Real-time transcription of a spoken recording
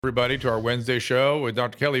Everybody to our Wednesday show with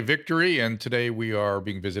Dr. Kelly Victory. And today we are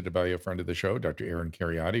being visited by a friend of the show, Dr. Aaron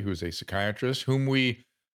Kheriaty, who's a psychiatrist whom we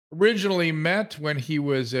originally met when he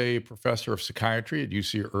was a professor of psychiatry at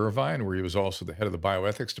UC Irvine, where he was also the head of the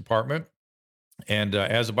bioethics department. And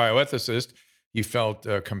as a bioethicist, he felt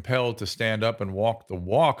compelled to stand up and walk the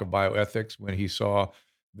walk of bioethics when he saw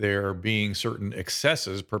there being certain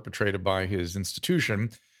excesses perpetrated by his institution.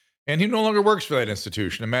 And he no longer works for that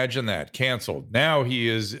institution. Imagine that, canceled. Now he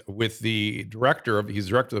is with he's director of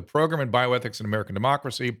the program in bioethics and American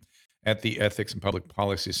democracy at the Ethics and Public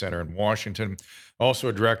Policy Center in Washington. Also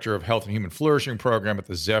a director of Health and Human Flourishing program at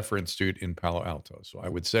the Zephyr Institute in Palo Alto. So I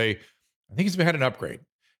would say, I think he's had an upgrade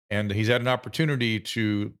and he's had an opportunity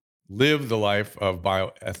to live the life of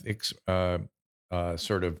bioethics,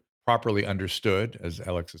 sort of properly understood, as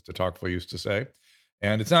Alexis de Tocqueville used to say.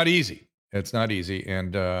 And it's not easy. It's not easy.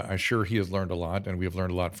 And I'm sure he has learned a lot, and we have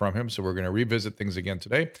learned a lot from him. So we're going to revisit things again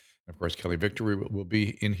today. And of course, Kelly Victory will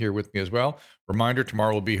be in here with me as well. Reminder,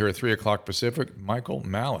 tomorrow we'll be here at 3 o'clock Pacific, Michael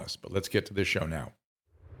Malice. But let's get to this show now.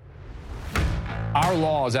 Our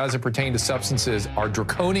laws, as it pertains to substances, are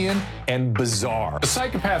draconian and bizarre. The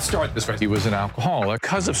psychopaths start this way. He was an alcoholic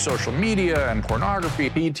because of social media and pornography,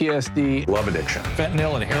 PTSD, love addiction,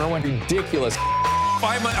 fentanyl and heroin. Ridiculous.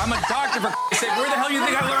 I'm a doctor, for sake. Where the hell do you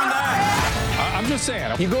think I learned that? I'm just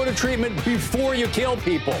saying, you go to treatment before you kill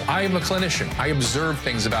people. I am a clinician. I observe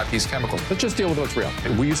things about these chemicals. Let's just deal with what's real.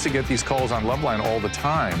 We used to get these calls on Loveline all the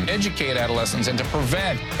time. Educate adolescents and to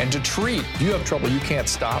prevent and to treat. If you have trouble you can't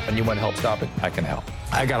stop and you want to help stop it, I can help.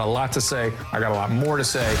 I got a lot to say. I got a lot more to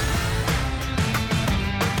say.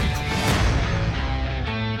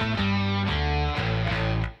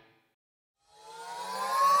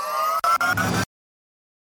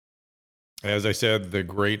 As I said, the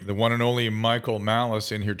one and only Michael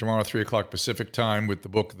Malice in here tomorrow, 3 o'clock Pacific time with the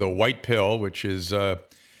book, The White Pill, which is, I've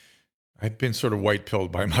been sort of white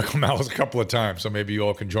pilled by Michael Malice a couple of times, so maybe you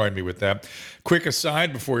all can join me with that. Quick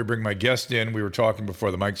aside, before we bring my guest in, we were talking before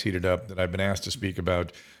the mics heated up that I've been asked to speak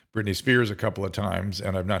about Britney Spears a couple of times,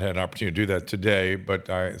 and I've not had an opportunity to do that today, but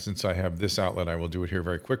since I have this outlet, I will do it here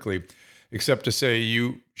very quickly, except to say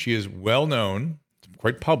she is well known,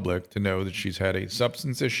 quite public, to know that she's had a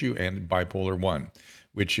substance issue and bipolar 1,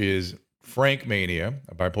 which is Frank mania,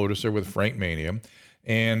 a bipolar disorder with Frank mania.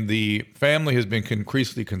 And the family has been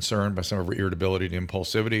increasingly concerned by some of her irritability and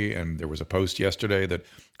impulsivity. And there was a post yesterday that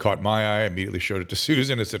caught my eye. I immediately showed it to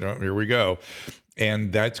Susan and said, oh, here we go.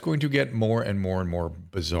 And that's going to get more and more and more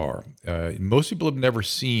bizarre. Most people have never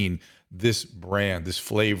seen this brand, this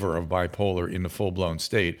flavor of bipolar in a full-blown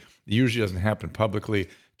state. It usually doesn't happen publicly.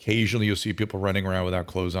 Occasionally, you'll see people running around without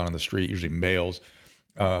clothes on the street, usually males.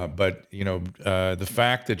 But the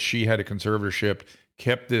fact that she had a conservatorship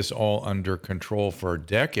kept this all under control for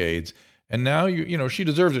decades. And now, she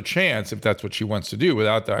deserves a chance if that's what she wants to do.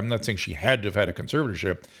 I'm not saying she had to have had a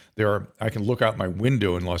conservatorship. I can look out my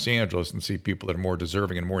window in Los Angeles and see people that are more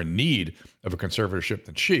deserving and more in need of a conservatorship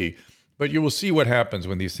than she. But you will see what happens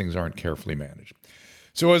when these things aren't carefully managed.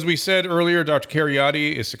 So as we said earlier, Dr.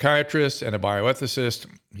 Kheriaty is a psychiatrist and a bioethicist.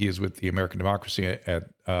 He is with the American Democracy at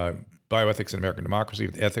Bioethics and American Democracy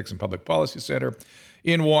at the Ethics and Public Policy Center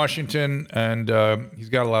in Washington. And he's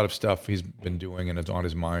got a lot of stuff he's been doing and it's on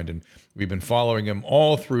his mind. And we've been following him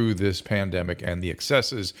all through this pandemic and the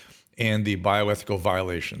excesses and the bioethical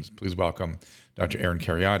violations. Please welcome Dr. Aaron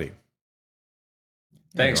Kheriaty.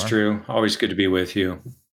 Thanks, Drew. Always good to be with you.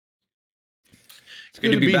 It's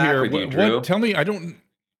good to be back here with you, Drew. Tell me,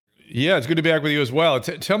 it's good to be back with you as well.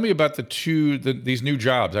 Tell me about these new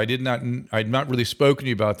jobs. I'd not really spoken to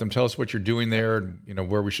you about them. Tell us what you're doing there, and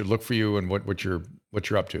where we should look for you, and what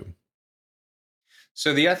you're up to.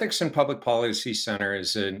 So the Ethics and Public Policy Center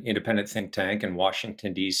is an independent think tank in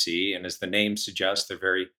Washington, D.C., and as the name suggests, they're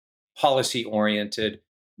very policy oriented.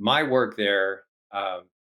 My work there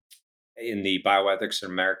in the Bioethics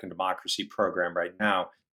and American Democracy program right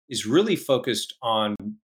now is really focused on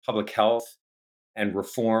public health and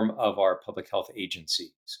reform of our public health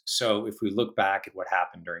agencies. So if we look back at what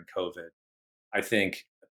happened during COVID, I think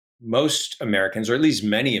most Americans, or at least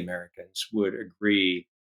many Americans, would agree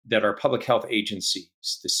that our public health agencies,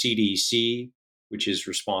 the CDC, which is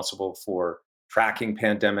responsible for tracking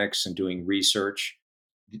pandemics and doing research,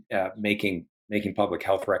 making public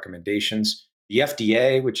health recommendations, the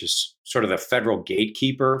FDA, which is sort of the federal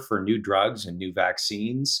gatekeeper for new drugs and new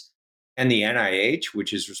vaccines, and the NIH,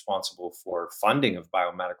 which is responsible for funding of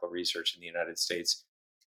biomedical research in the United States.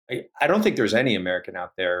 I don't think there's any American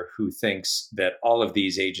out there who thinks that all of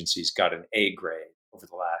these agencies got an A grade over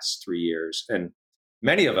the last 3 years. And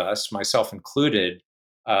many of us, myself included,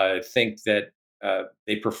 think that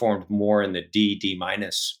they performed more in the D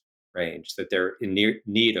minus range, that they're in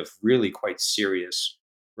need of really quite serious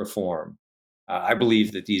reform. I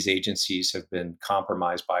believe that these agencies have been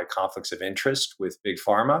compromised by conflicts of interest with big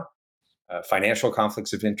pharma, financial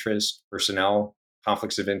conflicts of interest, personnel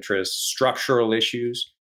conflicts of interest, structural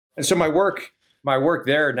issues. And so my work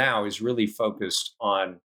there now is really focused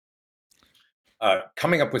on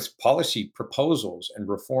coming up with policy proposals and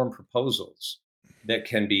reform proposals that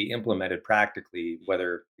can be implemented practically,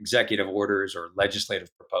 whether executive orders or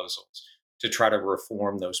legislative proposals, to try to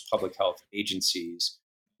reform those public health agencies.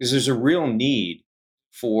 Because there's a real need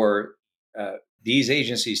for these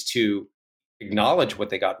agencies to acknowledge what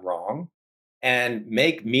they got wrong and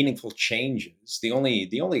make meaningful changes. The only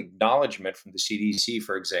acknowledgement from the CDC,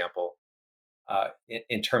 for example,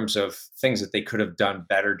 in terms of things that they could have done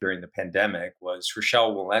better during the pandemic, was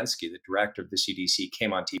Rochelle Walensky, the director of the CDC,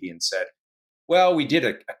 came on TV and said, well, we did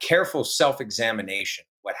a careful self-examination,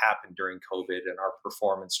 what happened during COVID and our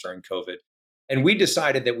performance during COVID. And we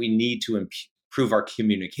decided that we need to improve our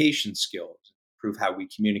communication skills, improve how we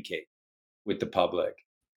communicate with the public.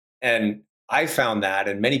 And I found that,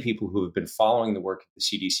 and many people who have been following the work of the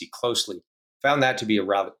CDC closely found that to be a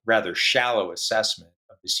rather shallow assessment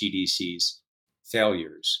of the CDC's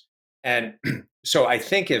failures. And so I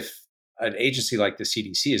think if an agency like the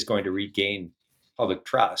CDC is going to regain public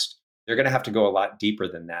trust, they're going to have to go a lot deeper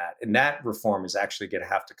than that. And that reform is actually going to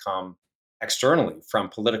have to come externally from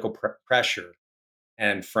political pressure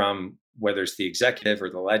and from whether it's the executive or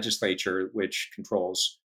the legislature, which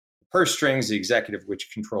controls the purse strings, the executive, which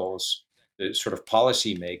controls the sort of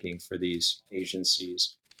policy making for these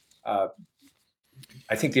agencies.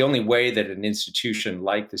 I think the only way that an institution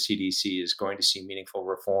like the CDC is going to see meaningful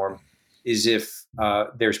reform is if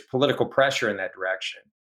there's political pressure in that direction.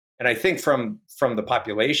 And I think from the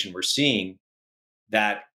population, we're seeing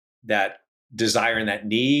that desire and that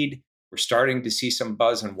need. We're starting to see some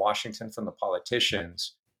buzz in Washington from the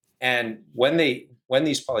politicians. And when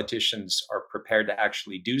these politicians are prepared to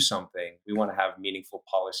actually do something, we want to have meaningful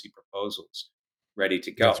policy proposals ready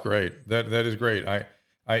to go. That's great. That is great.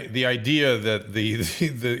 The idea that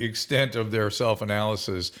the extent of their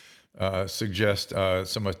self-analysis suggests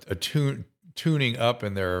some tuning up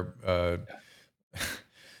in their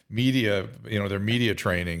media, their media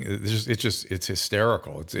training. It's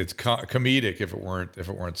hysterical. It's comedic if it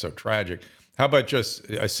weren't so tragic. How about just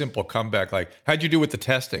a simple comeback? Like, how'd you do with the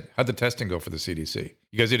testing? How'd the testing go for the CDC?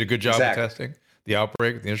 You guys did a good job of testing the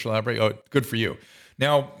initial outbreak. Oh, good for you.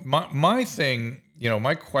 Now, my thing,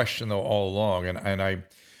 my question though all along, and I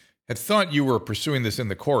had thought you were pursuing this in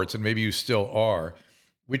the courts, and maybe you still are,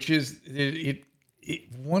 which is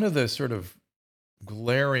one of the sort of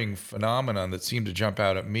glaring phenomenon that seemed to jump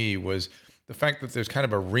out at me was the fact that there's kind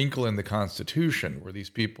of a wrinkle in the Constitution where these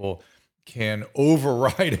people can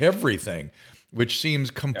override everything, which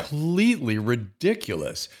seems completely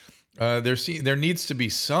ridiculous. There needs to be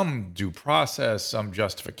some due process, some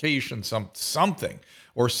justification, something,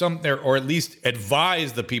 or at least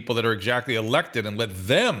advise the people that are exactly elected and let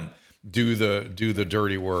them do the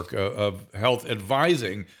dirty work of health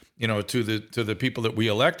advising, to the people that we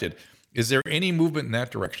elected. Is there any movement in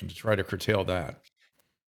that direction to try to curtail that?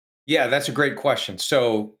 Yeah, that's a great question.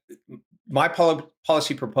 So my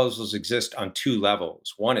policy proposals exist on two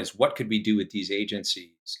levels. One is, what could we do with these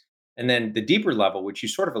agencies? And then the deeper level, which you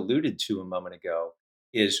sort of alluded to a moment ago,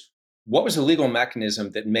 is what was the legal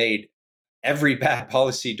mechanism that made every bad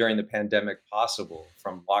policy during the pandemic possible,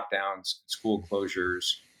 from lockdowns, school closures,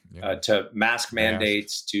 to mask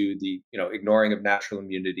mandates, to the ignoring of natural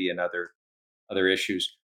immunity and other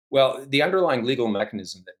issues. Well, the underlying legal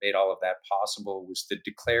mechanism that made all of that possible was the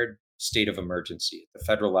declared state of emergency at the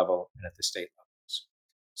federal level and at the state levels.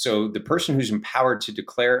 So the person who's empowered to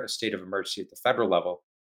declare a state of emergency at the federal level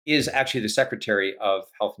is actually the Secretary of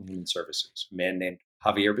Health and Human Services, a man named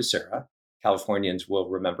Xavier Becerra. Californians will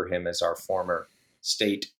remember him as our former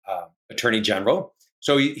state attorney general.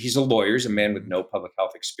 So he's a lawyer, he's a man with no public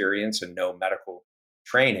health experience and no medical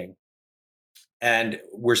training. And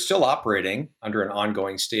we're still operating under an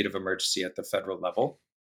ongoing state of emergency at the federal level,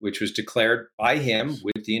 which was declared by him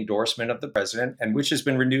with the endorsement of the president, and which has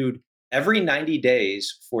been renewed every 90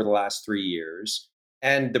 days for the last 3 years.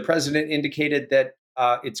 And the president indicated that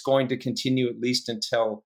it's going to continue at least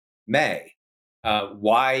until May.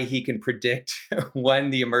 Why he can predict when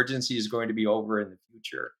the emergency is going to be over in the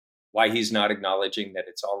future, why he's not acknowledging that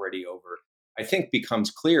it's already over, I think becomes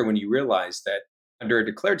clear when you realize that under a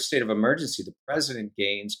declared state of emergency, the president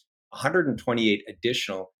gains 128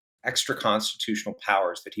 additional extra constitutional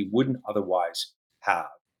powers that he wouldn't otherwise have.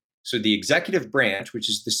 So the executive branch, which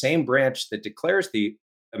is the same branch that declares the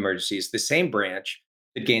emergency is the same branch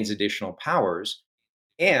that gains additional powers.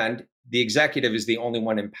 And the executive is the only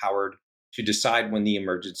one empowered to decide when the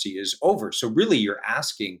emergency is over. So really, you're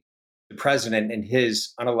asking the president and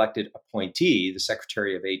his unelected appointee, the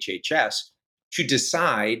secretary of HHS, to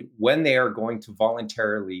decide when they are going to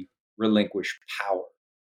voluntarily relinquish power.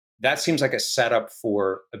 That seems like a setup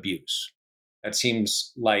for abuse. That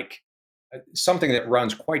seems like something that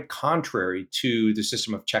runs quite contrary to the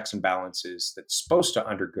system of checks and balances that's supposed to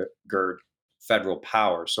undergird federal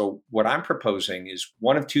power. So what I'm proposing is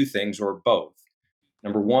one of two things, or both.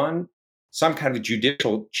 Number one, some kind of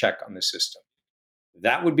judicial check on the system.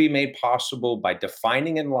 That would be made possible by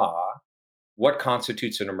defining in law what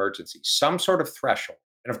constitutes an emergency, some sort of threshold.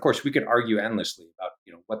 And of course, we could argue endlessly about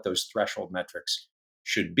what those threshold metrics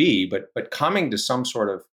should be, but coming to some sort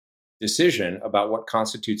of decision about what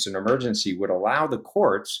constitutes an emergency would allow the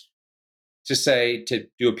courts to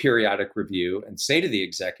do a periodic review and say to the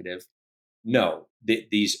executive, no,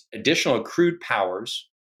 these additional accrued powers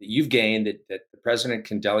that you've gained that the president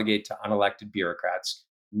can delegate to unelected bureaucrats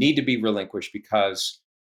need to be relinquished because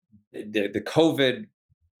the COVID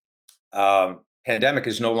pandemic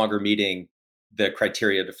is no longer meeting the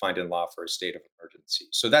criteria defined in law for a state of emergency.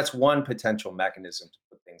 So that's one potential mechanism to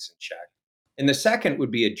put things in check. And the second would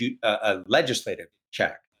be a legislative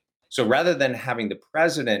check. So rather than having the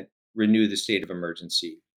president renew the state of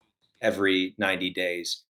emergency every 90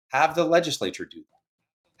 days, have the legislature do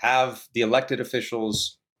that. Have the elected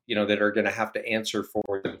officials, that are going to have to answer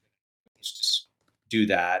for them do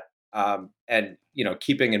that. And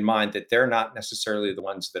keeping in mind that they're not necessarily the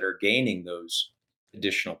ones that are gaining those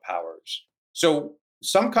additional powers. So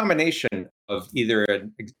some combination of either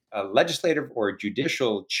a legislative or a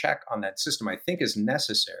judicial check on that system, I think, is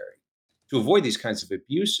necessary to avoid these kinds of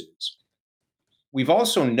abuses. We've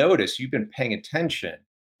also noticed, you've been paying attention,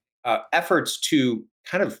 efforts to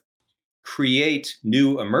kind of create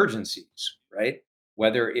new emergencies, right?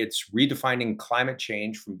 Whether it's redefining climate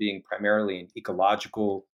change from being primarily an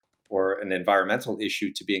ecological or an environmental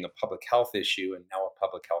issue to being a public health issue and now a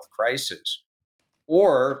public health crisis,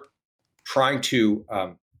 or trying to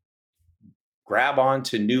grab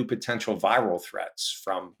onto new potential viral threats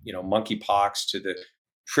from monkeypox to the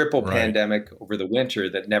triple pandemic over the winter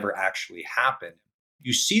that never actually happened.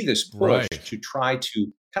 You see this push to try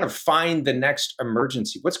to kind of find the next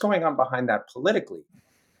emergency. What's going on behind that politically?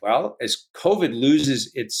 Well, as COVID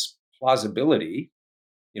loses its plausibility,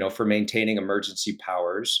 for maintaining emergency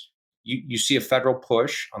powers, you see a federal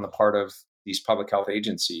push on the part of these public health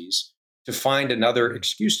agencies to find another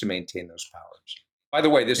excuse to maintain those powers. By the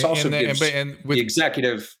way, this also gives the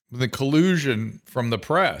executive the collusion from the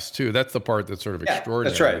press too. That's the part that's sort of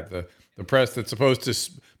extraordinary. That's right. The press that's supposed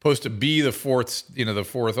to be the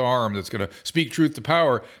fourth arm that's going to speak truth to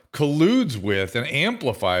power colludes with and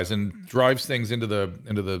amplifies and drives things into the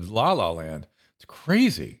la la land. It's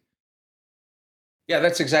crazy. Yeah,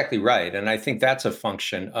 that's exactly right. And I think that's a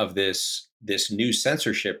function of this new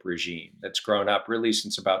censorship regime that's grown up really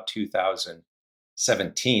since about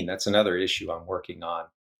 2017. That's another issue I'm working on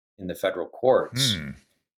in the federal courts.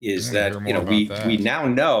 Is that we now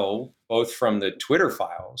know, both from the Twitter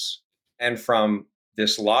files and from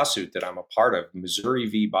this lawsuit that I'm a part of, Missouri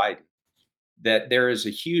v. Biden, that there is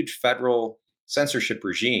a huge federal censorship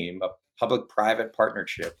regime, a public-private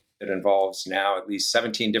partnership that involves now at least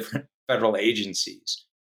 17 different federal agencies,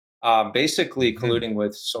 basically colluding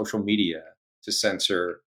with social media to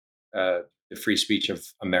censor the free speech of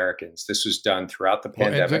Americans. This was done throughout the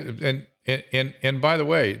pandemic. And by the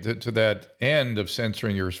way, to that end of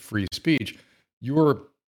censoring your free speech,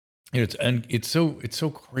 it's so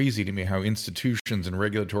crazy to me how institutions and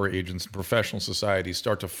regulatory agents and professional societies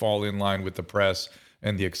start to fall in line with the press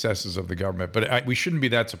and the excesses of the government. But we shouldn't be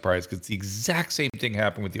that surprised, because the exact same thing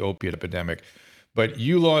happened with the opiate epidemic. But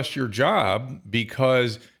you lost your job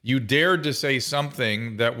because you dared to say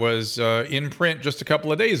something that was in print just a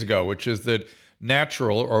couple of days ago, which is that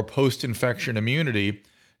natural or post-infection immunity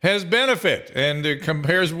has benefit and it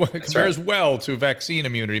compares well to vaccine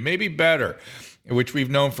immunity, maybe better, which we've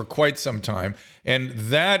known for quite some time. And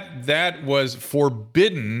that was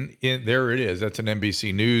forbidden. There it is. That's an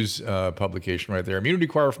NBC News publication right there. Immunity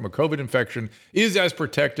acquired from a COVID infection is as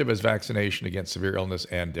protective as vaccination against severe illness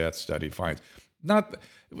and death, study finds. Not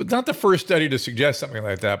the first study to suggest something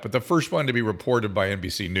like that, but the first one to be reported by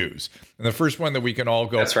NBC News. And the first one that we can all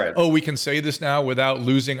go, that's right. Oh, we can say this now without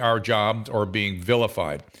losing our jobs or being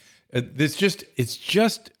vilified. It's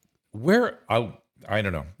just where I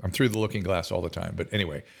don't know. I'm through the looking glass all the time. But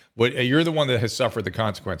anyway, you're the one that has suffered the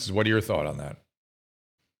consequences. What are your thoughts on that?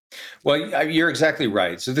 Well, you're exactly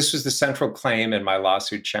right. So this was the central claim in my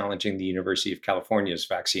lawsuit challenging the University of California's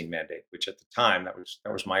vaccine mandate, which at the time that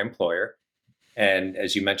was my employer. And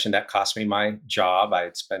as you mentioned, that cost me my job. I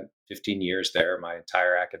had spent 15 years there, my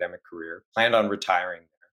entire academic career, planned on retiring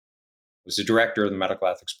there. Was the director of the medical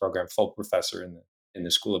ethics program, full professor in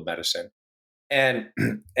the School of Medicine. And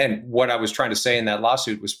and what I was trying to say in that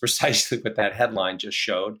lawsuit was precisely what that headline just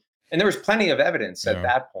showed. And there was plenty of evidence at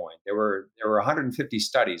that point. There were 150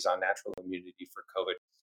 studies on natural immunity for COVID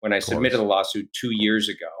when I submitted the lawsuit 2 years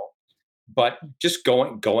ago. But just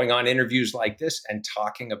going on interviews like this and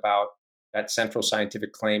talking about that central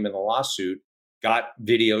scientific claim in the lawsuit got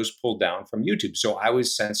videos pulled down from YouTube. So I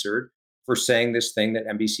was censored for saying this thing that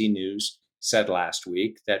NBC News said last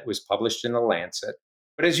week that was published in The Lancet.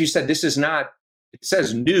 But as you said, this is not, it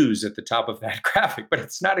says news at the top of that graphic, but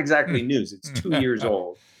it's not exactly news. It's 2 years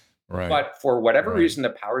old. Right. But for whatever reason,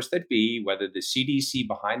 the powers that be, whether the CDC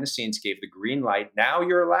behind the scenes gave the green light, now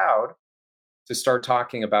you're allowed to start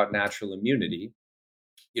talking about natural immunity,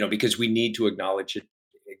 because we need to acknowledge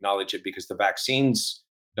it because the vaccines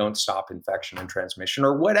don't stop infection and transmission,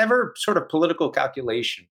 or whatever sort of political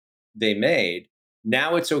calculation they made.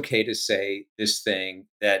 Now it's okay to say this thing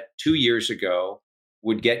that 2 years ago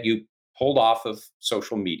would get you pulled off of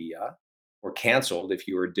social media or canceled if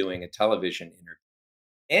you were doing a television interview.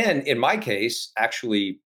 And in my case,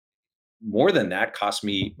 actually, more than that, cost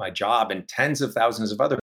me my job, and tens of thousands of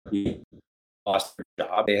other people lost their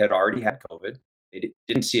job. They had already had COVID. They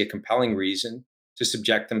didn't see a compelling reason to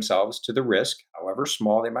subject themselves to the risk, however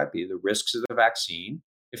small they might be, the risks of the vaccine,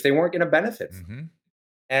 if they weren't going to benefit from it.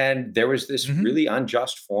 And there was this really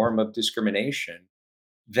unjust form of discrimination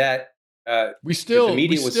that we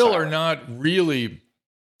still are not really.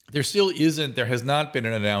 There has not been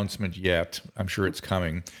an announcement yet, I'm sure it's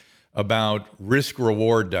coming, about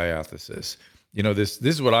risk-reward diathesis. This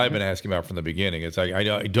is what I've been asking about from the beginning. It's like,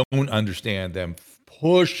 I don't understand them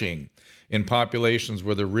pushing in populations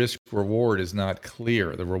where the risk-reward is not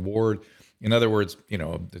clear. The reward, in other words,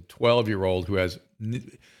 the 12-year-old who has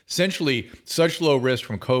essentially such low risk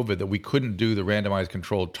from COVID that we couldn't do the randomized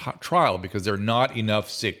controlled trial because there are not enough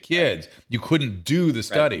sick kids. You couldn't do the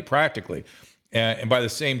study practically. And by the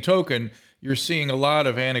same token, you're seeing a lot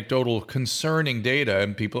of anecdotal concerning data,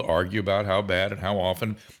 and people argue about how bad and how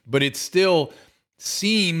often, but it still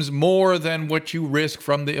seems more than what you risk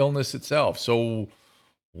from the illness itself. So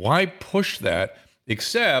why push that?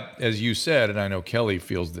 Except, as you said, and I know Kelly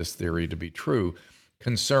feels this theory to be true,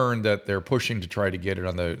 concerned that they're pushing to try to get it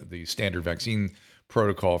on the standard vaccine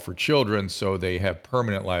protocol for children so they have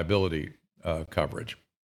permanent liability coverage.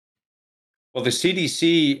 Well, the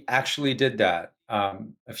CDC actually did that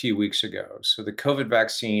a few weeks ago. So the COVID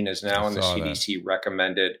vaccine is now on the CDC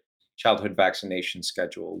recommended childhood vaccination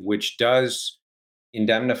schedule, which does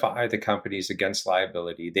indemnify the companies against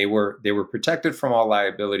liability. They were protected from all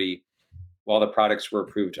liability while the products were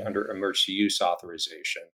approved under emergency use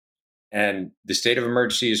authorization. And the state of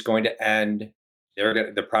emergency is going to end.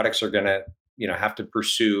 The products are going to, have to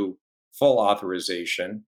pursue full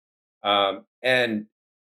authorization, and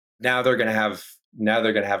now they're going to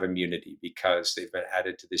have immunity because they've been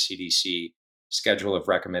added to the CDC schedule of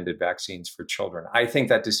recommended vaccines for children. I think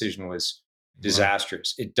that decision was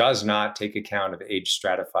disastrous. It does not take account of age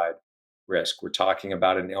stratified risk. We're talking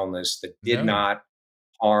about an illness that did not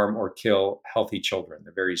harm or kill healthy children.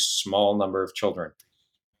 The very small number of children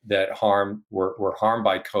that were harmed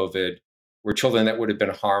by COVID were children that would have been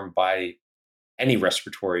harmed by any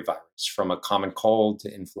respiratory virus, from a common cold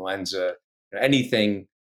to influenza. Anything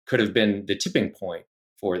could have been the tipping point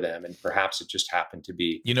for them, and perhaps it just happened to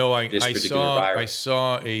be I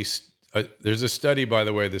saw there's a study, by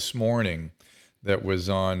the way, this morning that was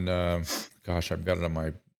on I've got it on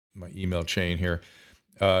my email chain here,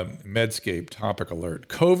 Medscape topic alert: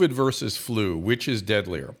 COVID versus flu, which is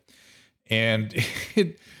deadlier? And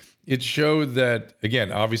it showed that,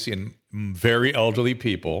 again, obviously in very elderly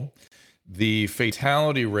people, the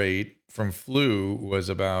fatality rate from flu was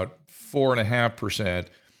about 4.5%,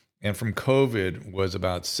 and from COVID was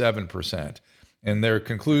about 7%. And their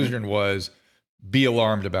conclusion was, be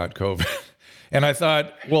alarmed about COVID. And I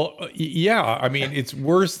thought, well, yeah, I mean, it's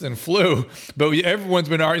worse than flu, but everyone's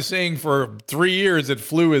been saying for 3 years that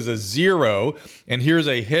flu is a 0, and here's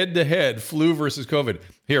a head-to-head flu versus COVID.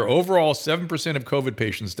 Here, overall, 7% of COVID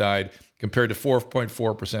patients died compared to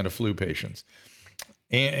 4.4% of flu patients.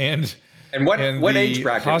 And what age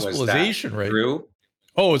bracket hospitalization was that, rate? Drew?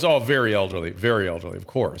 Oh, it's all very elderly, of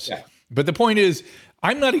course. Yeah. But the point is,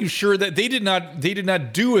 I'm not even sure that they did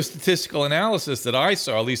not do a statistical analysis that I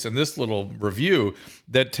saw, at least in this little review,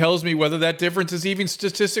 that tells me whether that difference is even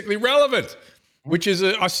statistically relevant. which is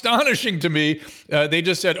astonishing to me. They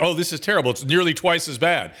just said, "Oh, this is terrible. It's nearly twice as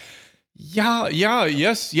bad."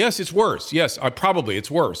 Yes, it's worse. Yes, probably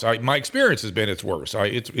it's worse. My experience has been it's worse.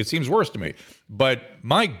 It seems worse to me. But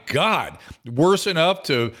my God, worse enough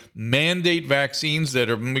to mandate vaccines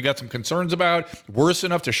that we got some concerns about, worse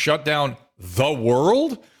enough to shut down the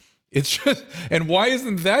world? It's just, and why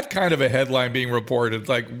isn't that kind of a headline being reported?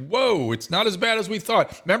 Like, whoa, it's not as bad as we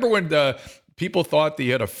thought. Remember when people thought they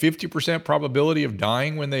had a 50% probability of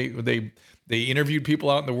dying when they interviewed people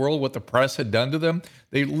out in the world, what the press had done to them?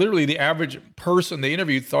 They literally, the average person they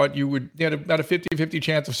interviewed thought you had about a 50-50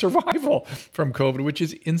 chance of survival from COVID, which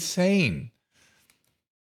is insane.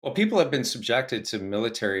 Well, people have been subjected to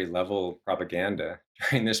military level propaganda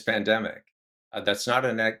during this pandemic. That's not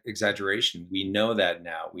an exaggeration. We know that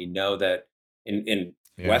now. We know that in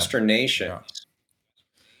Western nations,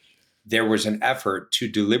 there was an effort to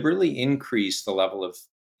deliberately increase the level of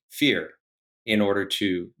fear in order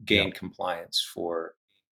to gain compliance for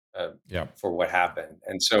what happened.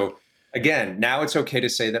 And so, again, now it's okay to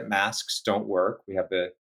say that masks don't work. We have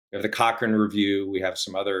the Cochrane review. We have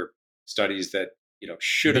some other studies that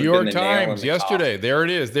should have been the nail in the New York Times yesterday. There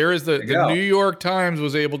it is. There is the New York Times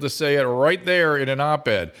was able to say it right there in an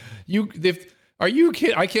op-ed. Are you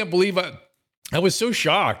kidding? I can't believe I was so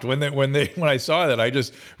shocked when I saw that. I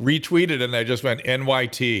just retweeted and I just went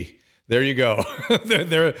NYT. There you go.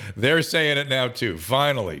 they're saying it now too.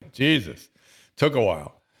 Finally, Jesus, took a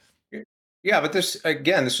while. Yeah, but this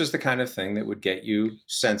was the kind of thing that would get you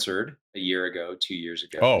censored a year ago, 2 years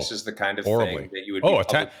ago. Oh, this is the kind of horribly. thing that you would be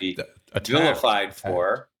publicly vilified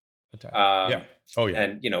for. And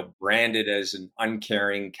branded as an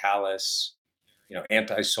uncaring, callous,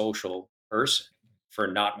 antisocial person for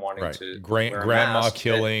not wanting to wear a grandma mask.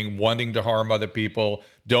 killing, wanting to harm other people,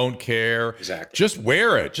 don't care. Exactly. Just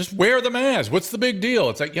wear it. Just wear the mask. What's the big deal?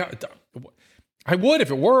 It's like, I would if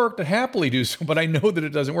it worked. I'd happily do so, but I know that it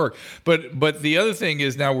doesn't work. But the other thing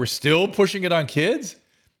is now we're still pushing it on kids.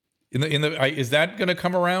 Is that going to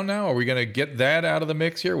come around now? Are we going to get that out of the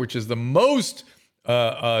mix here, which is the most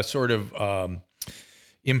sort of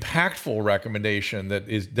impactful recommendation that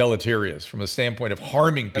is deleterious from the standpoint of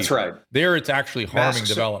harming people? That's right. There, it's actually harming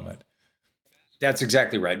development. That's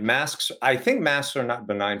exactly right. I think masks are not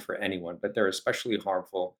benign for anyone, but they're especially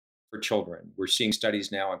harmful for children. We're seeing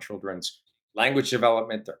studies now on children's language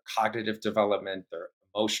development, their cognitive development, their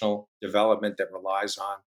emotional development that relies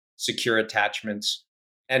on secure attachments.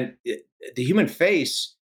 And the human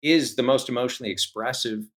face is the most emotionally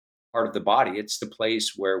expressive part of the body. It's the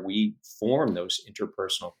place where we form those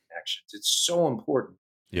interpersonal connections. It's so important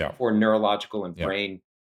for neurological and brain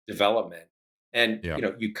development. And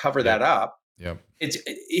you cover that up. Yeah.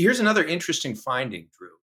 Here's another interesting finding, Drew.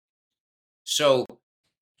 So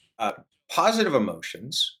positive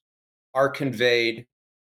emotions are conveyed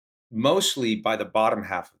mostly by the bottom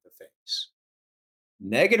half of the face.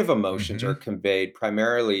 Negative emotions are conveyed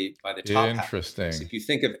primarily by the top half. Interesting. If you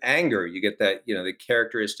think of anger, you get that, the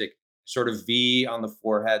characteristic sort of V on the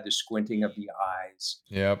forehead, the squinting of the eyes.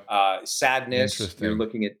 Yep. Sadness, you're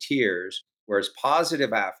looking at tears, whereas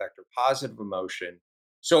positive affect or positive emotion.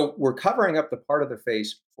 So we're covering up the part of the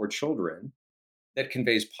face for children that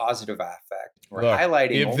conveys positive affect. We're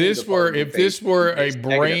highlighting if this were a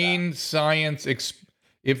brain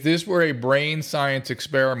science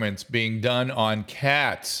experiments being done on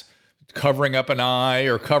cats, covering up an eye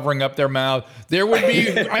or covering up their mouth, there would be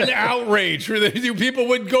an outrage. People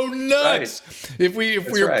would go nuts if we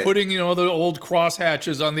were putting the old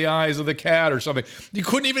crosshatches on the eyes of the cat or something. You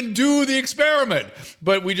couldn't even do the experiment,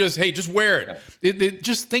 but we just wear it.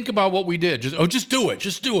 Just think about what we did. Just do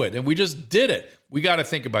it, and we just did it. We got to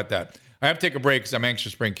think about that. I have to take a break because I'm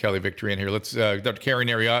anxious to bring Kelly Victory in here. Let's Dr.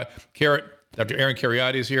 Aaron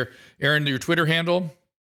Kheriaty is here. Aaron, your Twitter handle?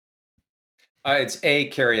 It's A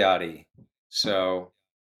Kheriaty, so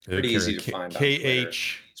pretty easy to find.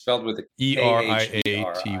 K-H spelled with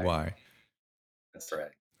E-R-I-A-T-Y. That's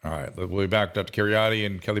right. All right, we'll be back, Dr. Kheriaty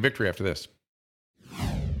and Kelly Victory after this.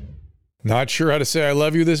 Not sure how to say I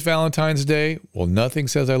love you this Valentine's Day? Well, nothing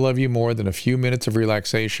says I love you more than a few minutes of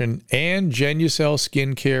relaxation, and Genucel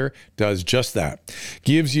Skincare does just that.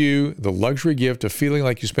 Gives you the luxury gift of feeling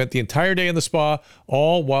like you spent the entire day in the spa,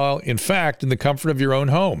 all while, in fact, in the comfort of your own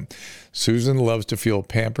home. Susan loves to feel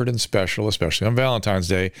pampered and special, especially on Valentine's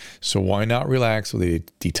Day, so why not relax with a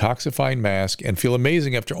detoxifying mask and feel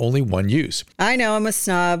amazing after only one use? I know I'm a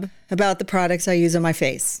snob about the products I use on my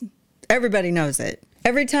face. Everybody knows it.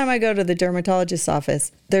 Every time I go to the dermatologist's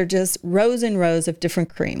office, there are just rows and rows of different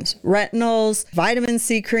creams. Retinols, vitamin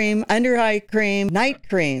C cream, under eye cream, night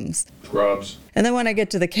creams. Scrubs. And then when I get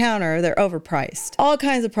to the counter, they're overpriced. All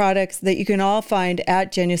kinds of products that you can all find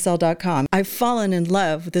at Genucel.com. I've fallen in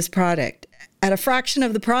love with this product at a fraction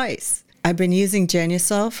of the price. I've been using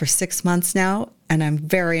Genucel for 6 months now, and I'm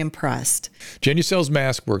very impressed. Genucel's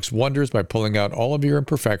mask works wonders by pulling out all of your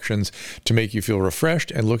imperfections to make you feel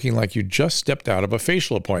refreshed and looking like you just stepped out of a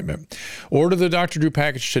facial appointment. Order the Dr. Drew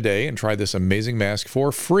package today and try this amazing mask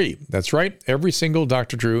for free. That's right, every single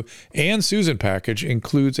Dr. Drew and Susan package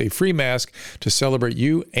includes a free mask to celebrate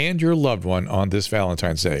you and your loved one on this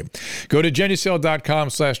Valentine's Day. Go to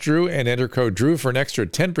Genucel.com/Drew and enter code Drew for an extra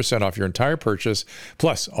 10% off your entire purchase.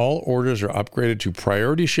 Plus, all orders are upgraded to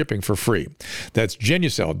priority shipping for free. That's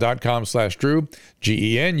Genucel.com/Drew,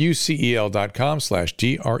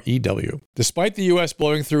 GENUCEL.com/DREW. Despite the U.S.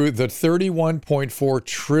 blowing through the $31.4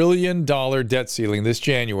 trillion debt ceiling this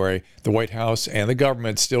January, the White House and the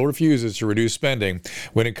government still refuses to reduce spending.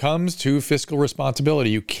 When it comes to fiscal responsibility,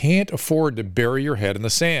 you can't afford to bury your head in the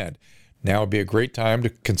sand. Now would be a great time to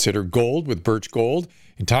consider gold with Birch Gold.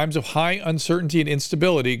 In times of high uncertainty and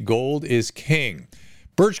instability, gold is king.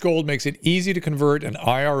 Birch Gold makes it easy to convert an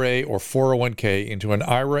IRA or 401k into an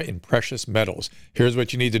IRA in precious metals. Here's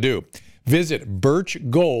what you need to do. Visit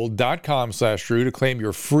birchgold.com/Drew to claim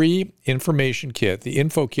your free information kit, the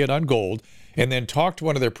info kit on gold, and then talk to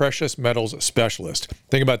one of their precious metals specialists.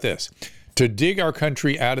 Think about this. To dig our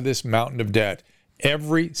country out of this mountain of debt,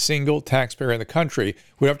 every single taxpayer in the country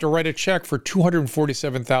would have to write a check for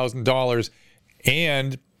 $247,000,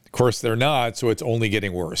 and of course, they're not, so it's only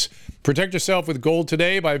getting worse. Protect yourself with gold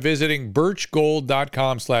today by visiting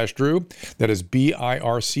birchgold.com/Drew. That is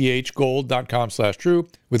BIRCH gold.com/Drew.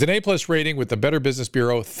 With an A+ rating with the Better Business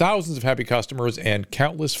Bureau, thousands of happy customers, and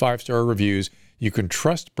countless 5-star reviews, you can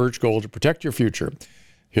trust Birch Gold to protect your future.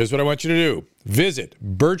 Here's what I want you to do. Visit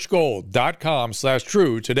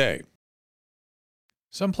birchgold.com/Drew today.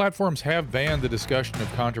 Some platforms have banned the discussion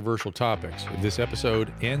of controversial topics. This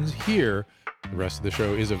episode ends here. The rest of the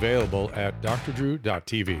show is available at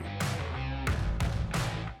drdrew.tv.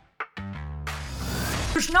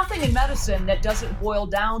 There's nothing in medicine that doesn't boil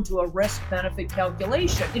down to a risk-benefit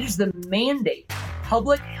calculation. It is the mandate of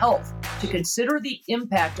public health to consider the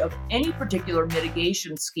impact of any particular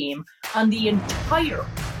mitigation scheme on the entire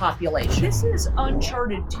population. This is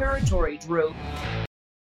uncharted territory, Drew.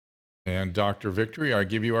 And Dr. Victory, I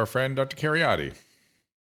give you our friend, Dr. Cariati.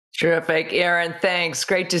 Terrific, Aaron. Thanks.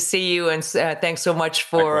 Great to see you, and thanks so much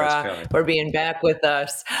for being back with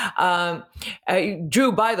us.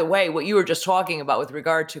 Drew, by the way, what you were just talking about with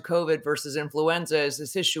regard to COVID versus influenza is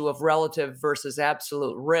this issue of relative versus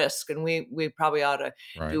absolute risk, and we probably ought to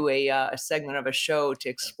do a segment of a show to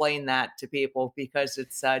explain that to people because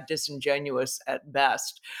it's disingenuous at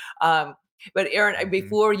best. But Aaron,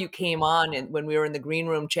 before you came on and when we were in the green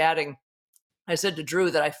room chatting, I said to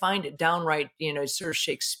Drew that I find it downright, sort of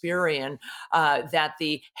Shakespearean that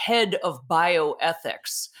the head of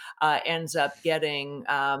bioethics ends up getting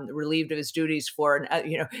relieved of his duties for,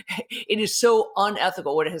 it is so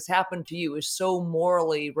unethical. What has happened to you is so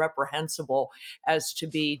morally reprehensible as to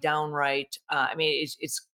be downright,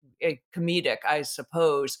 it's comedic, I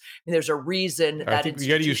suppose. There's a reason I think you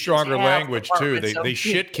got to use stronger language too. They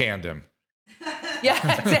shit canned him.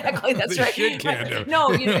 Yeah, exactly. That's right. Shit canned him. No,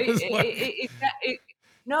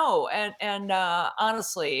 no, and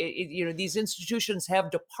honestly, these institutions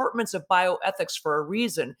have departments of bioethics for a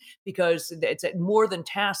reason, because it's more than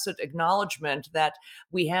tacit acknowledgement that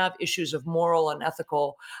we have issues of moral and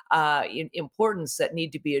ethical importance that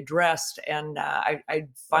need to be addressed, and I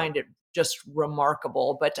find it just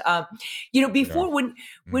remarkable. But before when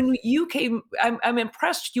you came, I'm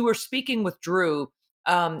impressed. You were speaking with Drew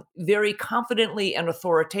very confidently and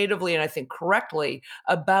authoritatively, and I think correctly,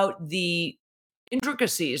 about the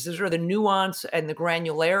intricacies, the nuance and the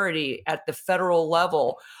granularity at the federal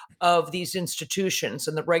level of these institutions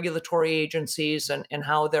and the regulatory agencies and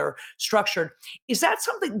how they're structured. Is that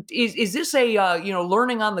something, is this a,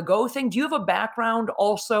 learning on the go thing? Do you have a background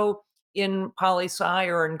also in poli-sci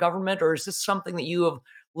or in government, or is this something that you have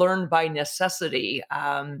learned by necessity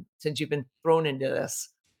since you've been thrown into this?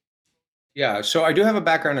 Yeah, so I do have a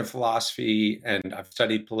background in philosophy and I've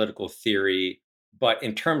studied political theory, but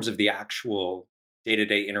in terms of the actual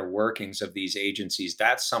day-to-day inner workings of these agencies,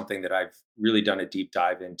 that's something that I've really done a deep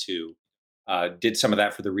dive into. Did some of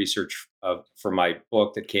that for the research for my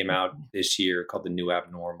book that came out this year called The New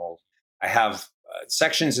Abnormal. I have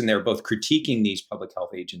sections in there both critiquing these public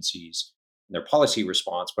health agencies and their policy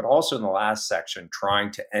response, but also in the last section trying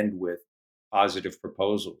to end with positive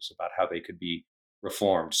proposals about how they could be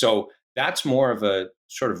reformed. So that's more of a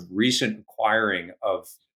sort of recent acquiring of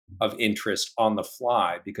interest on the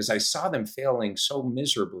fly, because I saw them failing so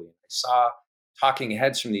miserably. I saw talking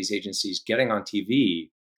heads from these agencies getting on TV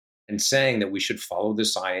and saying that we should follow the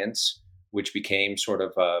science, which became sort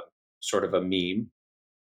of a meme.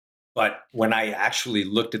 But when I actually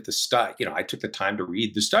looked at the study, I took the time to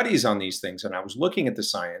read the studies on these things, and I was looking at the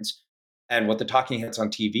science, and what the talking heads on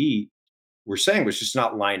TV were saying was just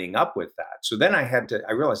not lining up with that. So then I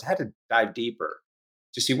realized I had to dive deeper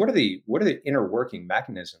to see what are the inner working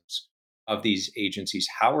mechanisms of these agencies.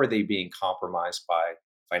 How are they being compromised by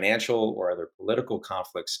financial or other political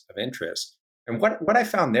conflicts of interest? And what I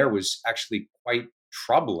found there was actually quite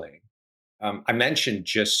troubling. I mentioned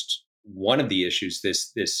just one of the issues,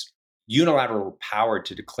 this unilateral power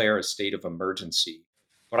to declare a state of emergency.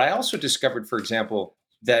 But I also discovered, for example,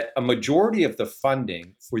 that a majority of the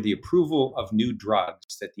funding for the approval of new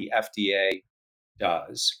drugs that the FDA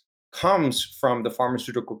does comes from the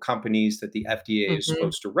pharmaceutical companies that the FDA is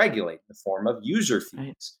supposed to regulate in the form of user fees.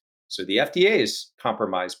 Right. So the FDA is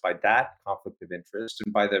compromised by that conflict of interest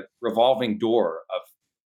and by the revolving door of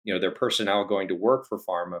their personnel going to work for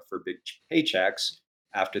pharma for big paychecks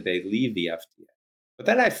after they leave the FDA. But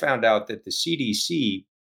then I found out that the CDC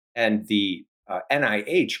and the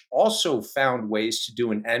NIH also found ways to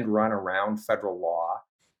do an end run around federal law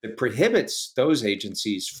that prohibits those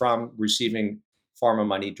agencies from receiving pharma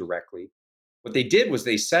money directly. What they did was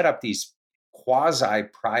they set up these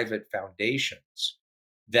quasi-private foundations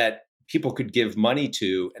that people could give money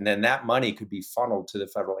to, and then that money could be funneled to the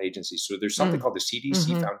federal agencies. So there's something called the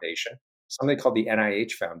CDC Foundation, something called the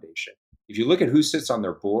NIH Foundation. If you look at who sits on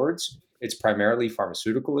their boards, it's primarily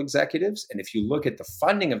pharmaceutical executives. And if you look at the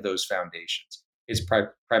funding of those foundations, it's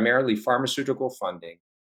primarily pharmaceutical funding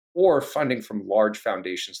or funding from large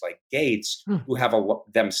foundations like Gates, who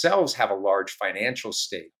themselves have a large financial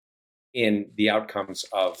stake in the outcomes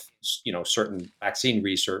of certain vaccine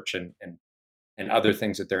research and other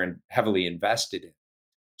things that they're heavily invested in.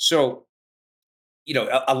 So,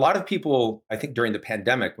 a lot of people, I think during the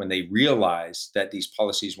pandemic, when they realized that these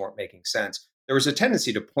policies weren't making sense, there was a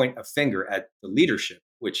tendency to point a finger at the leadership,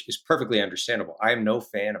 which is perfectly understandable. I am no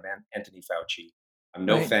fan of Anthony Fauci. I'm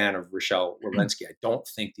no fan of Rochelle Walensky. I don't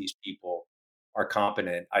think these people are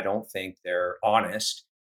competent. I don't think they're honest.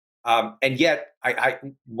 And yet,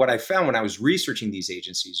 what I found when I was researching these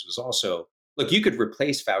agencies was also, look, you could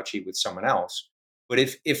replace Fauci with someone else, but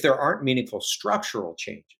if there aren't meaningful structural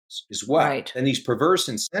changes as well, then these perverse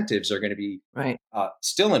incentives are going to be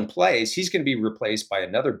still in place. He's going to be replaced by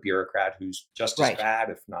another bureaucrat who's just as bad,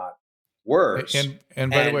 if not worse.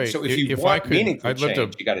 And by the way, so if you want meaningful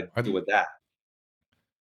change, you got to deal with that.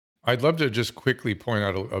 I'd love to just quickly point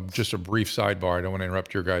out just a brief sidebar. I don't want to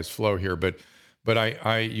interrupt your guys' flow here, but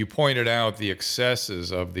you pointed out the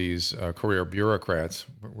excesses of these career bureaucrats.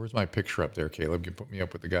 Where's my picture up there, Caleb? You put me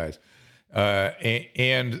up with the guys.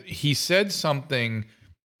 And he said something.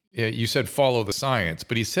 You said follow the science,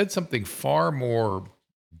 but he said something far more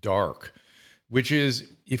dark, which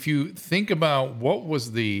is if you think about what was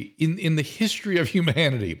in the history of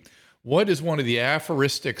humanity. What is one of the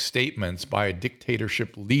aphoristic statements by a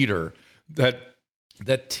dictatorship leader that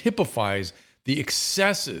typifies the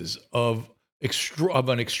excesses of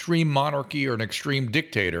an extreme monarchy or an extreme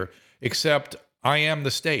dictator? Except I am the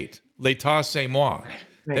state. L'état c'est moi.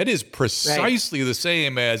 Right. That is precisely the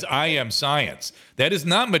same as I am science. That is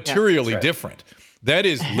not materially different. That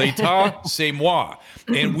is l'état c'est moi.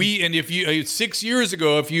 And if you 6 years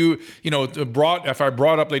ago, if I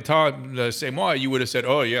brought up l'état c'est moi, you would have said,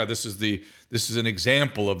 oh yeah, this is an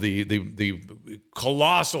example of the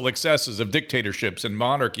colossal excesses of dictatorships and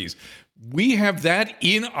monarchies. We have that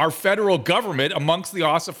in our federal government amongst the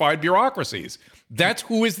ossified bureaucracies. That's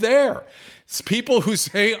who is there. It's people who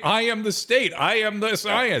say, I am the state, I am the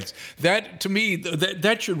science. That, to me,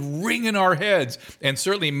 that should ring in our heads and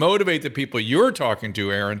certainly motivate the people you're talking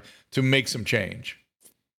to, Aaron, to make some change.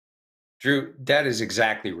 Drew, that is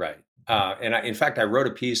exactly right. In fact, I wrote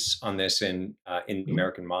a piece on this in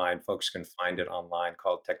American Mind. Folks can find it online,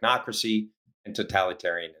 called Technocracy and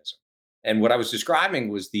Totalitarianism. And what I was describing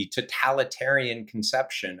was the totalitarian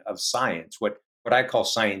conception of science, what I call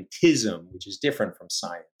scientism, which is different from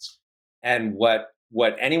science. And what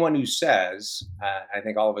anyone who says, I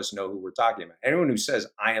think all of us know who we're talking about, anyone who says,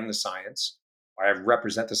 I am the science, or I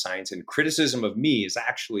represent the science, and criticism of me is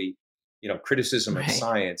actually, criticism of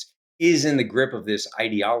science, is in the grip of this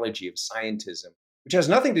ideology of scientism, which has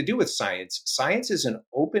nothing to do with science. Science is an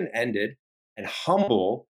open-ended and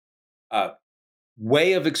humble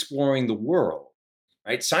way of exploring the world.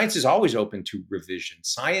 right? Science is always open to revision.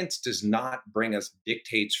 Science does not bring us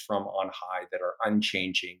dictates from on high that are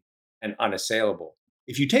unchanging and unassailable.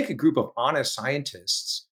 If you take a group of honest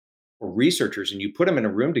scientists or researchers and you put them in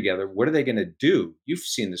a room together, what are they going to do? You've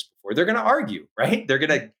seen this before. They're going to argue, right? They're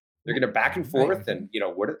going to back and forth, and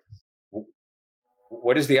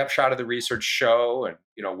what does the upshot of the research show, and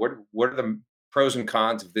what are the pros and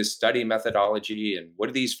cons of this study methodology, and what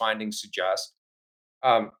do these findings suggest?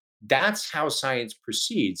 That's how science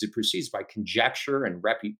proceeds. It proceeds by conjecture and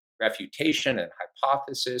refutation and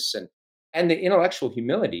hypothesis and the intellectual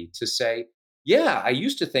humility to say, yeah, I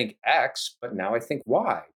used to think X, but now I think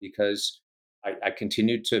Y, because I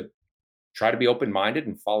continue to try to be open-minded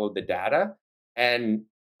and follow the data. And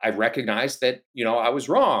I recognized that, I was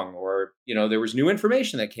wrong, or, there was new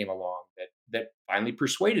information that came along that finally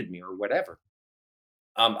persuaded me, or whatever.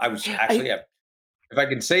 I was actually, if I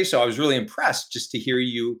can say so, I was really impressed just to hear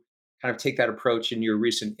you kind of take that approach in your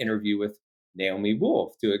recent interview with Naomi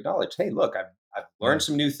Wolf, to acknowledge, hey, look, I've learned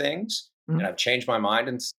some new things, and I've changed my mind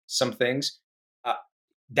in some things.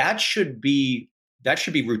 That should be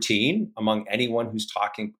routine among anyone who's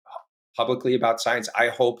talking publicly about science. I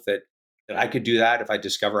hope that I could do that if I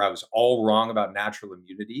discover I was all wrong about natural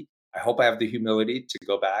immunity. I hope I have the humility to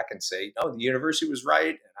go back and say, no, the university was right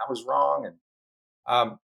and I was wrong.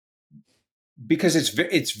 And because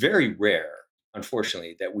it's very rare,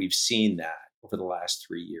 unfortunately, that we've seen that over the last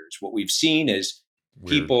 3 years. What we've seen is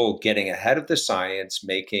people getting ahead of the science,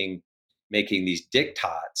 making these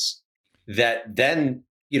diktats that then,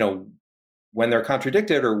 when they're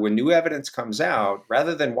contradicted or when new evidence comes out,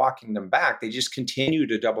 rather than walking them back, they just continue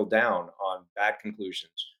to double down on bad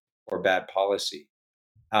conclusions or bad policy,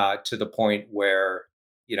 to the point where,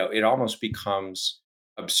 it almost becomes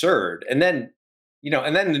absurd. And then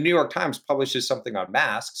the New York Times publishes something on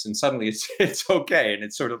masks, and suddenly it's okay. And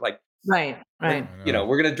it's sort of like, right. We're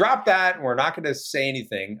going to drop that, and we're not going to say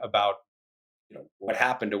anything about, what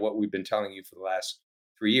happened to what we've been telling you for the last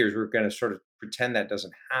 3 years. We're going to sort of pretend that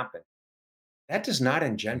doesn't happen. That does not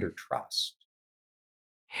engender trust.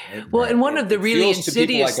 Well, and one of the really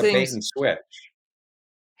insidious like a bait things. and switch.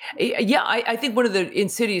 Yeah, I think one of the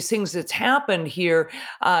insidious things that's happened here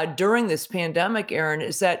during this pandemic, Aaron,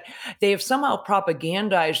 is that they have somehow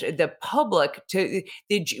propagandized the public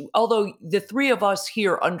although the three of us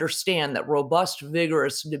here understand that robust,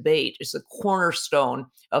 vigorous debate is a cornerstone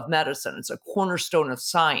of medicine. It's a cornerstone of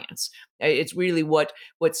science. It's really what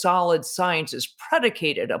solid science is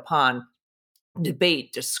predicated upon.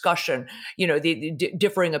 Debate, discussion, the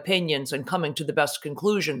differing opinions and coming to the best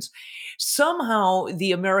conclusions. Somehow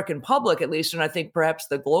the American public, at least, and I think perhaps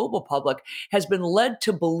the global public, has been led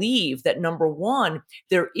to believe that, number one,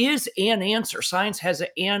 there is an answer. Science has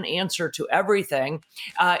an answer to everything,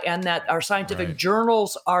 and that our scientific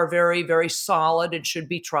journals are very, very solid and should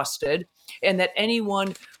be trusted. And that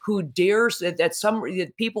anyone who dares,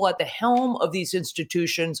 that people at the helm of these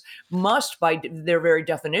institutions must, by their very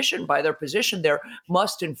definition, by their position there,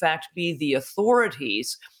 must in fact be the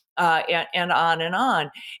authorities, and on and on.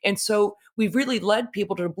 And so we've really led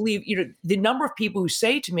people to believe, the number of people who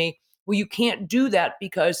say to me, well, you can't do that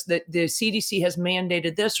because the CDC has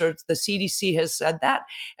mandated this, or the CDC has said that,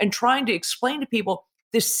 and trying to explain to people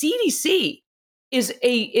the CDC is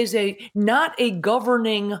not a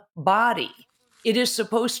governing body. It is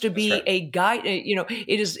supposed to be a guide.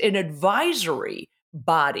 It is an advisory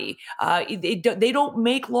body. They don't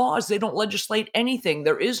make laws. They don't legislate anything.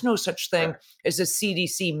 There is no such thing as a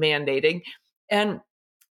CDC mandating. And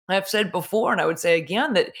I've said before, and I would say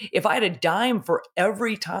again, that if I had a dime for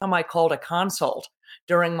every time I called a consult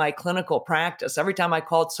during my clinical practice, every time I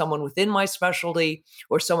called someone within my specialty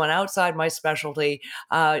or someone outside my specialty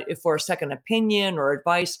for a second opinion or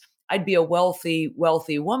advice, I'd be a wealthy,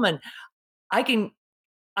 wealthy woman. I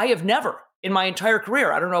have never in my entire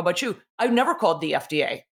career, I don't know about you, I've never called the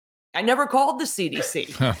FDA. I never called the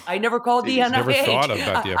CDC. I never called the NIH. Never thought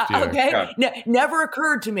about the FDA. Okay, never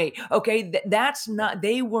occurred to me. Okay, that's not.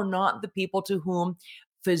 They were not the people to whom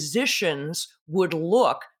physicians would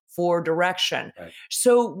look for direction. Right.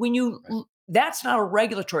 So that's not a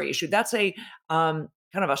regulatory issue. That's a kind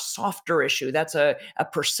of a softer issue. That's a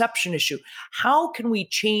perception issue. How can we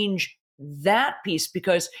change that piece?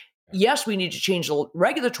 Because yes, we need to change the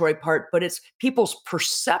regulatory part, but it's people's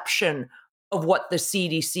perception of what the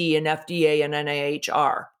CDC and FDA and NIH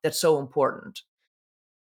are that's so important.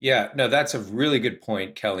 Yeah, no, that's a really good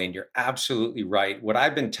point, Kelly, and you're absolutely right. What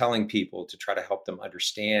I've been telling people to try to help them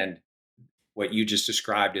understand what you just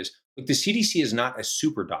described is, look, the CDC is not a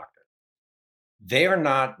super doctor. They are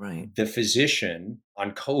not the physician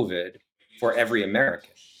on COVID for every American.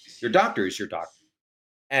 Your doctor is your doctor.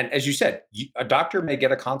 And as you said, a doctor may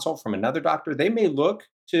get a consult from another doctor. They may look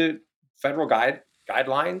to federal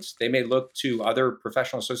guidelines. They may look to other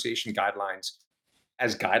professional association guidelines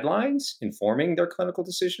as guidelines informing their clinical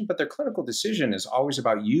decision, but their clinical decision is always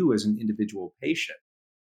about you as an individual patient,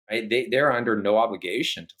 right? They're under no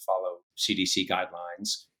obligation to follow CDC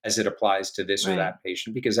guidelines as it applies to this or that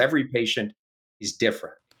patient, because every patient is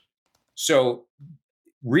different. So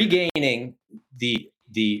regaining the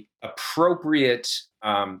appropriate,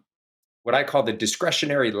 what I call the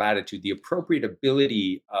discretionary latitude, the appropriate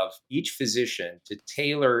ability of each physician to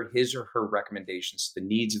tailor his or her recommendations to the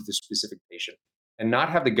needs of the specific patient, and not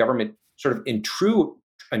have the government sort of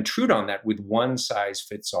intrude on that with one size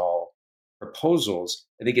fits all proposals,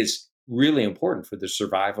 I think is really important for the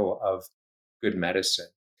survival of good medicine.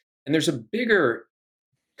 And there's a bigger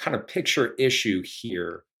kind of picture issue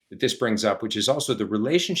here that this brings up, which is also the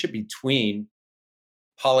relationship between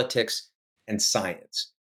politics and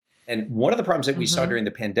science. And one of the problems that we saw during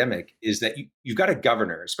the pandemic is that you've got a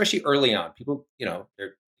governor, especially early on, people,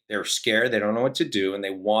 they're scared, they don't know what to do, and they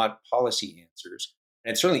want policy answers.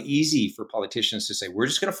 And it's certainly easy for politicians to say, we're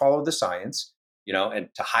just going to follow the science, and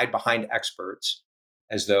to hide behind experts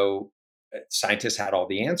as though scientists had all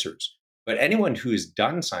the answers. But anyone who has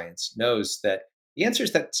done science knows that the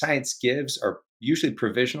answers that science gives are usually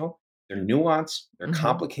provisional, they're nuanced, they're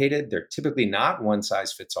complicated, they're typically not one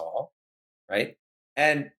size fits all, right?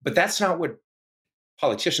 But that's not what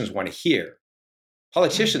politicians want to hear.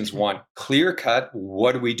 Politicians want clear cut,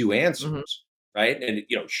 what do we do answers, right? And,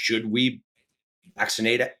 should we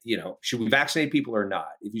vaccinate people or not?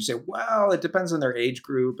 If you say, well, it depends on their age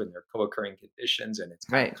group and their co-occurring conditions, and it's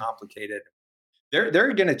kind of complicated,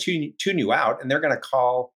 they're going to tune you out, and they're going to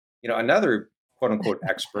call, another quote unquote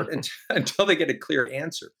expert until they get a clear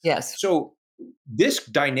answer. Yes. So this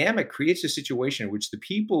dynamic creates a situation in which the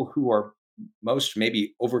people who are most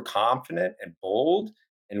maybe overconfident and bold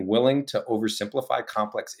and willing to oversimplify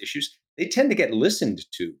complex issues, they tend to get listened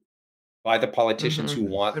to by the politicians who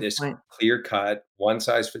want this clear cut, one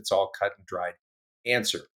size fits all, cut and dried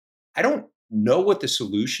answer. I don't know what the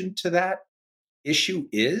solution to that issue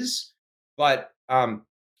is, but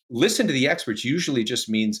listen to the experts usually just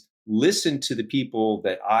means listen to the people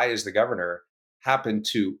that I, as the governor, happen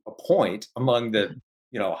to appoint among the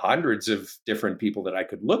hundreds of different people that I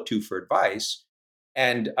could look to for advice,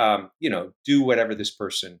 and do whatever this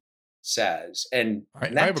person says. And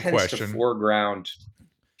that tends to foreground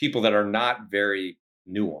people that are not very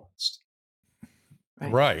nuanced.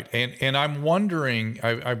 Right. And I'm wondering,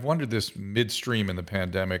 I've wondered this midstream in the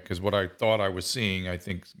pandemic, because what I thought I was seeing, I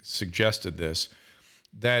think, suggested this,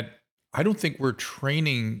 that I don't think we're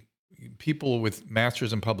training people with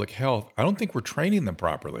masters in public health. I don't think we're training them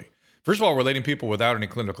properly. First of all, we're letting people without any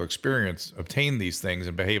clinical experience obtain these things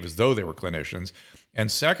and behave as though they were clinicians. And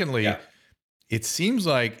secondly, it seems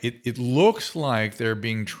like it looks like they're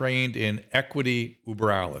being trained in equity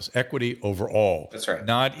uber alles, equity overall. That's right.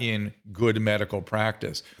 Not in good medical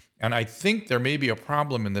practice. And I think there may be a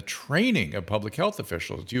problem in the training of public health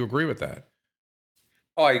officials. Do you agree with that?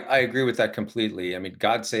 Oh, I agree with that completely. I mean,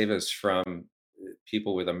 God save us from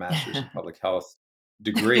people with a master's in public health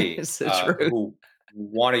degree who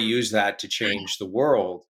want to use that to change the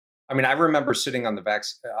world. I mean, I remember sitting on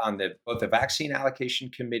both the vaccine allocation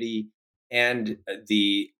committee and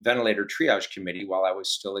the ventilator triage committee while I was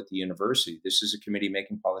still at the university. This is a committee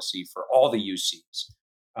making policy for all the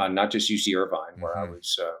UCs, not just UC Irvine, where I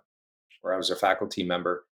was a faculty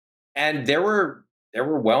member. And there were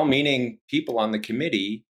well-meaning people on the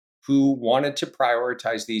committee who wanted to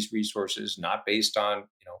prioritize these resources, not based on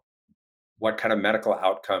what kind of medical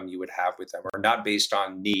outcome you would have with them, or not based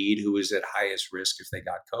on need, who is at highest risk if they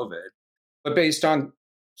got COVID, but based on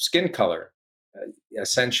skin color,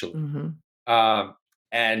 essentially.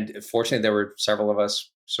 And fortunately, there were several of us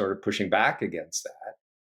sort of pushing back against that,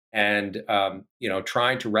 and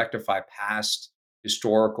trying to rectify past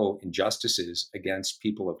historical injustices against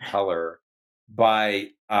people of color by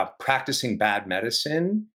practicing bad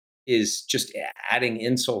medicine is just adding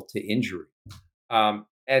insult to injury.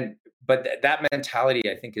 But that mentality,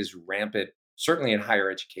 I think, is rampant, certainly in higher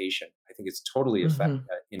education. I think it's totally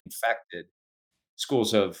infected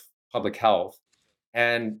schools of public health.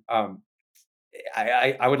 And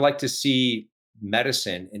I would like to see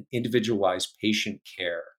medicine and individualized patient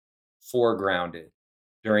care foregrounded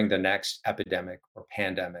during the next epidemic or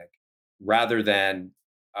pandemic, rather than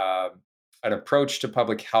an approach to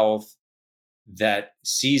public health that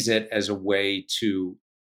sees it as a way to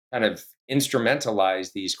kind of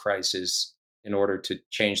instrumentalize these crises in order to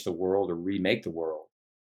change the world or remake the world.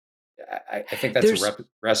 I think that's a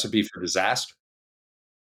recipe for disaster.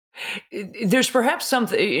 There's perhaps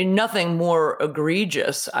nothing more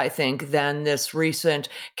egregious, I think, than this recent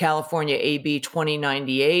California AB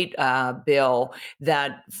 2098 bill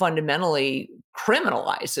that fundamentally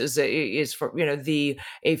criminalizes is for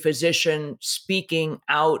a physician speaking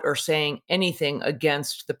out or saying anything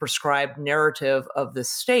against the prescribed narrative of the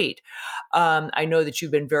state. I know that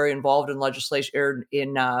you've been very involved in legislation or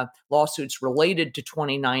in lawsuits related to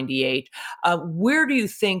 2098. Where do you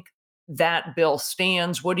think that bill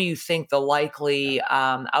stands? What do you think the likely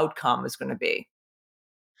outcome is going to be?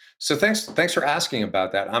 So thanks for asking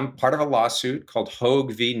about that. I'm part of a lawsuit called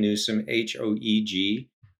Hoeg v. Newsom, Hoeg.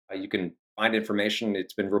 You can find information.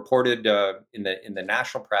 It's been reported in the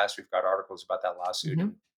national press. We've got articles about that lawsuit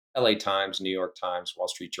in LA Times, New York Times, Wall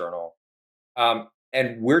Street Journal.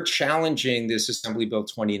 And we're challenging this Assembly Bill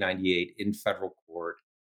 2098 in federal court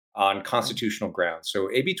on constitutional grounds.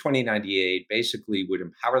 So AB 2098 basically would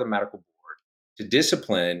empower the medical board to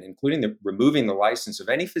discipline, including removing the license of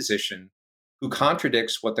any physician who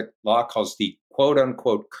contradicts what the law calls the quote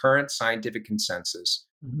unquote current scientific consensus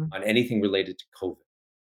on anything related to COVID.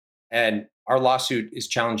 And our lawsuit is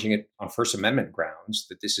challenging it on First Amendment grounds,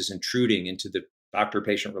 that this is intruding into the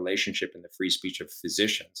doctor-patient relationship and the free speech of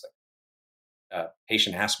physicians. A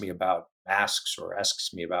patient asks me about masks or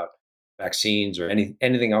asks me about vaccines or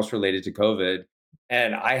anything else related to COVID,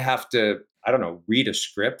 and I have to, read a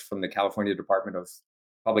script from the California Department of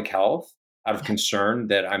Public Health out of concern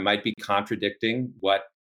that I might be contradicting what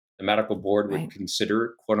the medical board would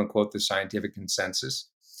consider, quote unquote, the scientific consensus.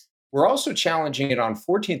 We're also challenging it on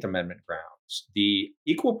 14th Amendment grounds. The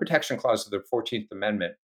Equal Protection Clause of the 14th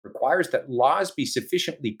Amendment requires that laws be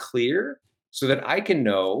sufficiently clear so that I can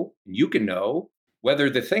know, and you can know, whether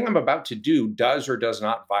the thing I'm about to do does or does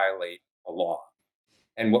not violate a law.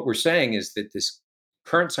 And what we're saying is that this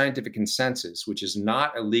current scientific consensus, which is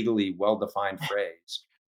not a legally well-defined phrase,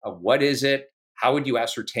 what is it? How would you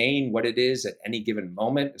ascertain what it is at any given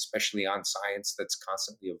moment, especially on science that's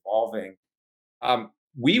constantly evolving?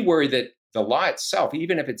 We worry that the law itself,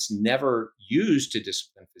 even if it's never used to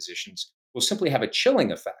discipline physicians, will simply have a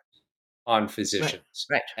chilling effect on physicians.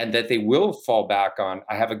 Right. And that they will fall back on,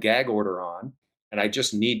 I have a gag order on, and I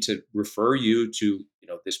just need to refer you to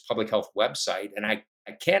this public health website, and I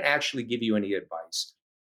can't actually give you any advice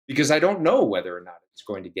because I don't know whether or not it's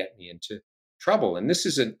going to get me into trouble. And this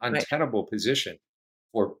is an untenable position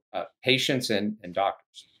for patients and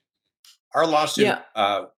doctors. Our lawsuit,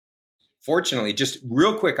 fortunately, just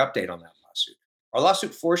real quick update on that lawsuit. Our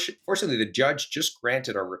lawsuit, fortunately, the judge just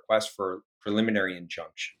granted our request for preliminary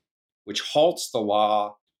injunction, which halts the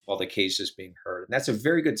law while the case is being heard. And that's a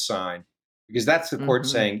very good sign, because that's the court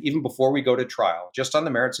saying, even before we go to trial, just on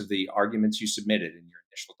the merits of the arguments you submitted in your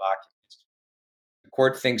initial documents, the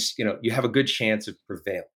court thinks, you have a good chance of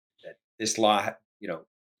prevailing, that this law,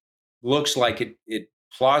 looks like it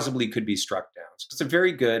plausibly could be struck down. So it's a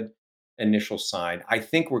very good initial sign. I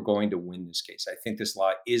think we're going to win this case. I think this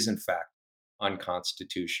law is, in fact,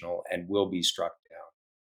 unconstitutional and will be struck down.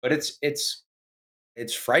 But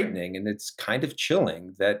it's frightening, and it's kind of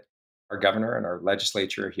chilling that our governor and our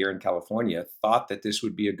legislature here in California thought that this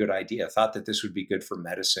would be a good idea, thought that this would be good for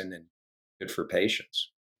medicine and good for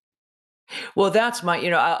patients. Well, that's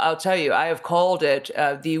I'll tell you, I have called it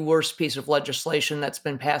the worst piece of legislation that's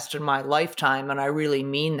been passed in my lifetime. And I really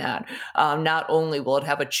mean that. Not only will it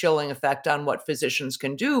have a chilling effect on what physicians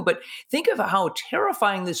can do, but think of how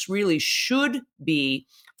terrifying this really should be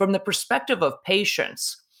from the perspective of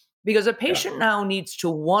patients, because a patient now needs to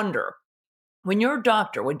wonder, when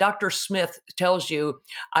Dr. Smith tells you,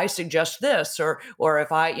 I suggest this, or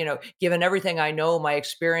if I, given everything I know, my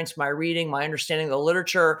experience, my reading, my understanding of the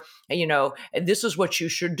literature, this is what you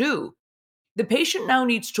should do. The patient now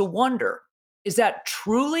needs to wonder, is that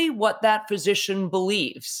truly what that physician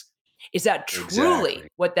believes? Is that truly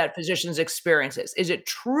what that physician's experience is? Is it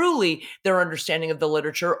truly their understanding of the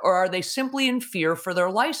literature, or are they simply in fear for their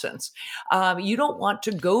license? You don't want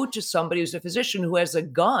to go to somebody who's a physician who has a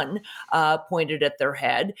gun pointed at their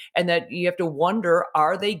head, and that you have to wonder,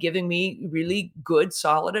 are they giving me really good,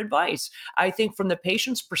 solid advice? I think from the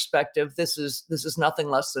patient's perspective, this is nothing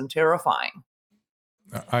less than terrifying.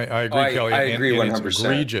 I agree, Kelly. I agree 100%. It's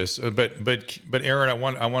egregious. But Aaron, I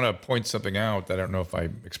want to point something out that I don't know if I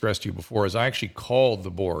expressed to you before. Is I actually called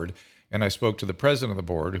the board and I spoke to the president of the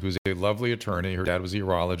board, who's a lovely attorney. Her dad was a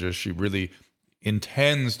urologist. She really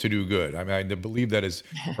intends to do good. I mean, I believe that is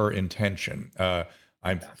her intention.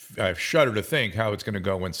 I shudder to think how it's going to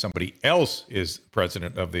go when somebody else is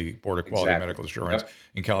president of the Board of Quality Medical Assurance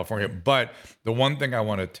in California. But the one thing I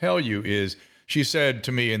want to tell you is, she said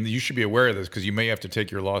to me, and you should be aware of this because you may have to take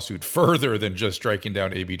your lawsuit further than just striking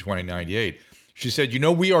down AB 2098. She said,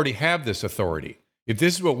 we already have this authority. If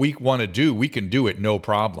this is what we want to do, we can do it, no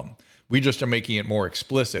problem. We just are making it more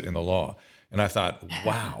explicit in the law. And I thought,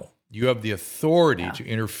 wow, you have the authority to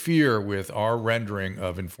interfere with our rendering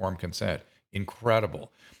of informed consent.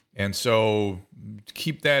 Incredible. And so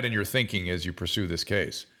keep that in your thinking as you pursue this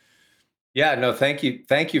case. Yeah, no, thank you.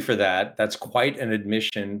 Thank you for that. That's quite an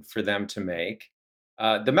admission for them to make.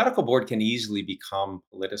 The medical board can easily become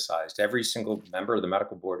politicized. Every single member of the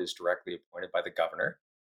medical board is directly appointed by the governor.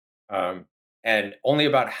 And only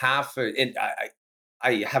about half,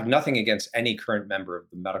 I have nothing against any current member of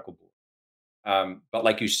the medical board. But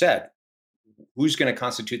like you said, who's going to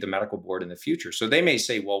constitute the medical board in the future? So they may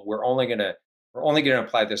say, well, we're only going to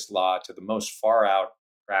apply this law to the most far out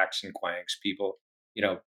cracks and quanks, people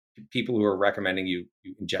who are recommending you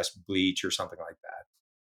ingest bleach or something like that.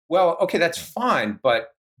 Well, okay, that's fine, but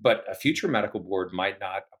a future medical board might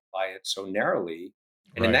not apply it so narrowly.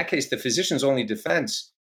 And in that case, the physician's only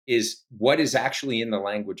defense is what is actually in the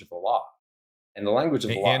language of the law. And the language of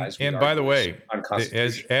the law is, and by the way,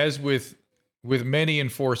 unconstitutional. as with many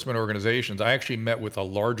enforcement organizations, I actually met with a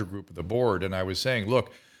larger group of the board, and I was saying,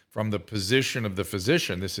 look, from the position of the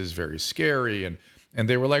physician, this is very scary. And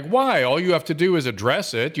they were like, why? All you have to do is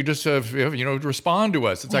address it. You just respond to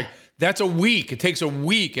us. It's like, that's a week. It takes a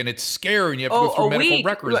week, and it's scary, and you have to go through medical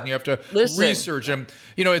records, and you have to research them.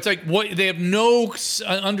 It's like they have no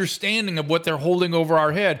understanding of what they're holding over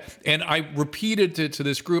our head. And I repeated to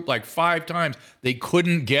this group like 5 times. They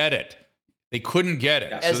couldn't get it. They couldn't get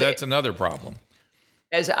it. So that's another problem.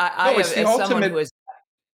 As someone who is,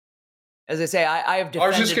 as I say, I have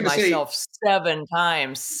defended myself 7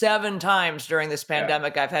 times during this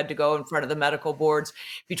pandemic. I've had to go in front of the medical boards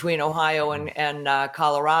between Ohio and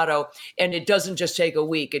Colorado. And it doesn't just take a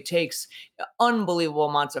week. It takes unbelievable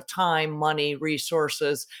amounts of time, money,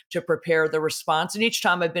 resources to prepare the response. And each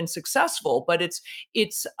time I've been successful, but it's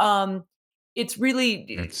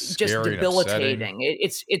really just debilitating.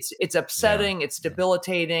 It's upsetting. It's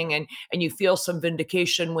debilitating. And you feel some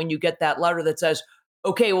vindication when you get that letter that says,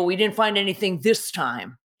 okay, well, we didn't find anything this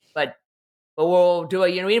time, but we'll do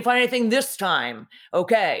it. We didn't find anything this time.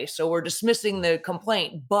 Okay, so we're dismissing the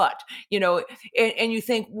complaint, but, and you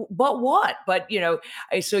think, but what? But,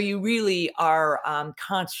 so you really are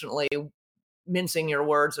constantly mincing your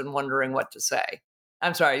words and wondering what to say.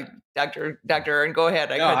 I'm sorry, Dr. Aaron, go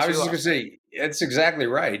ahead. I was just going to say, it's exactly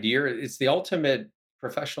right. It's the ultimate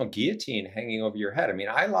professional guillotine hanging over your head. I mean,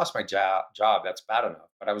 I lost my job. That's bad enough,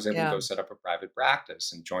 but I was able to go set up a private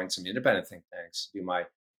practice and join some independent think tanks to do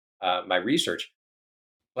my research.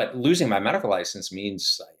 But losing my medical license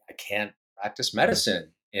means I can't practice medicine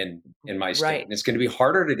in my state. And it's going to be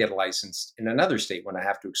harder to get a license in another state when I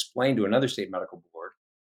have to explain to another state medical board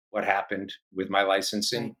what happened with my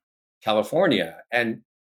license in California. And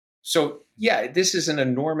so, this is an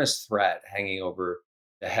enormous threat hanging over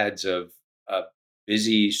the heads of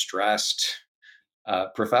busy, stressed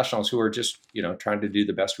professionals who are just, trying to do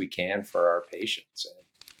the best we can for our patients.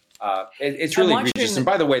 And it's really egregious. And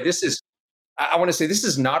by the way, I want to say this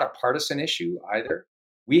is not a partisan issue either.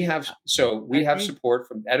 We have support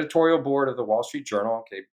from editorial board of the Wall Street Journal,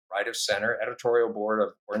 right of center, editorial board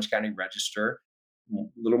of Orange County Register, a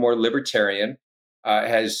little more libertarian,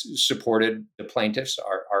 has supported the plaintiffs,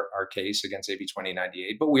 our case against AB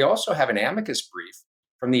 2098. But we also have an amicus brief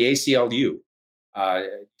from the ACLU,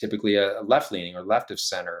 typically a left-leaning or left of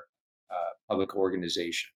center public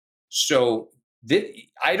organization. So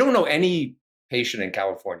I don't know any patient in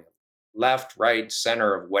California, left, right,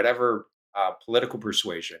 center, of whatever political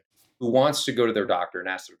persuasion, who wants to go to their doctor and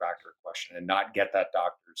ask their doctor a question and not get that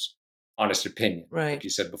doctor's honest opinion, like you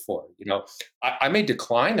said before. I may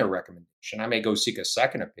decline their recommendation. I may go seek a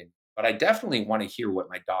second opinion, but I definitely want to hear what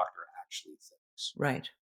my doctor actually thinks. Right.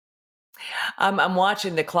 I'm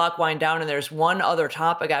watching the clock wind down, and there's one other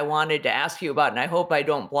topic I wanted to ask you about, and I hope I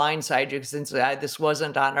don't blindside you since this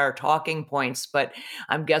wasn't on our talking points, but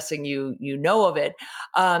I'm guessing you know of it.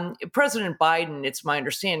 President Biden, it's my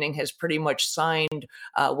understanding, has pretty much signed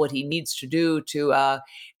what he needs to do to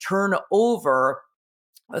turn over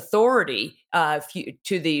authority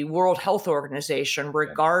to the World Health Organization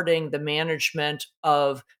regarding the management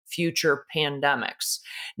of future pandemics.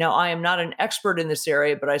 Now, I am not an expert in this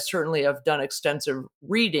area, but I certainly have done extensive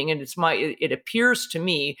reading, and it appears to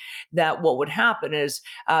me that what would happen is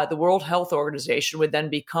the World Health Organization would then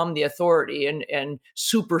become the authority and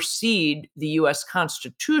supersede the U.S.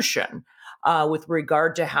 Constitution with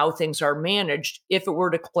regard to how things are managed if it were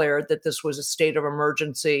declared that this was a state of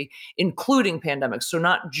emergency, including pandemics. So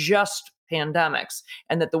not just pandemics,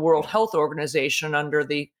 and that the World Health Organization, under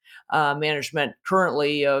the management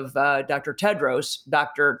currently of Dr. Tedros,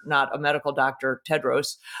 doctor, not a medical doctor,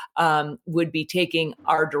 Tedros, would be taking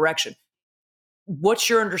our direction. What's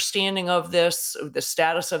your understanding of this, the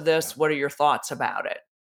status of this? What are your thoughts about it?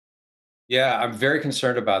 Yeah, I'm very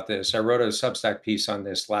concerned about this. I wrote a Substack piece on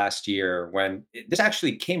this last year when this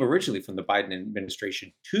actually came originally from the Biden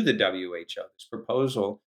administration to the WHO, this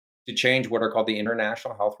proposal to change what are called the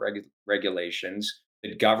international health regulations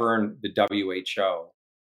that govern the WHO.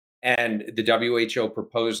 And the WHO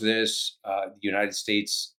proposed this. The United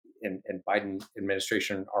States and Biden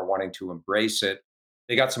administration are wanting to embrace it.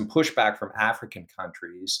 They got some pushback from African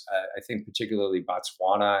countries, I think particularly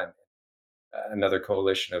Botswana and another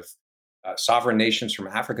coalition of sovereign nations from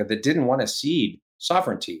Africa that didn't want to cede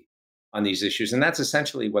sovereignty on these issues. And that's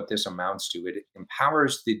essentially what this amounts to. It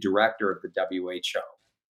empowers the director of the WHO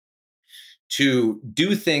to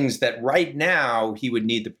do things that right now he would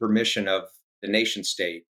need the permission of the nation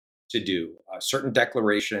state to do, certain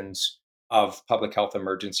declarations of public health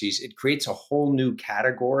emergencies. It creates a whole new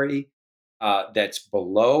category that's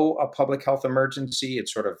below a public health emergency.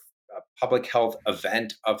 It's sort of a public health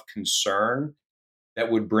event of concern that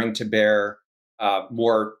would bring to bear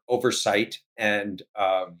more oversight and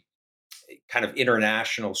kind of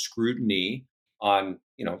international scrutiny on,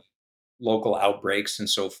 local outbreaks and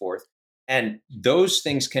so forth. And those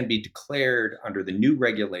things can be declared under the new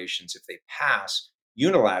regulations if they pass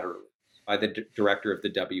unilaterally by the director of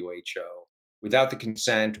the WHO without the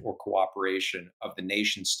consent or cooperation of the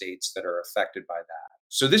nation states that are affected by that.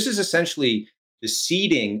 So this is essentially the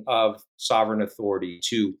ceding of sovereign authority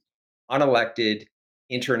to unelected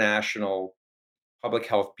international public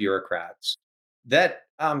health bureaucrats that,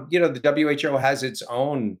 the WHO has its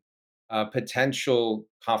own potential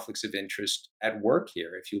conflicts of interest at work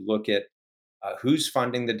here. If you look at who's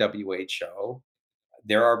funding the WHO,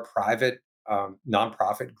 there are private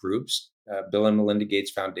nonprofit groups. Bill and Melinda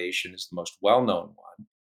Gates Foundation is the most well-known one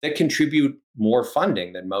that contribute more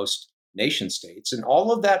funding than most nation states. And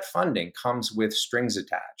all of that funding comes with strings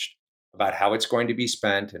attached about how it's going to be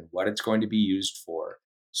spent and what it's going to be used for.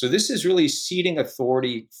 So this is really ceding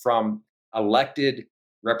authority from elected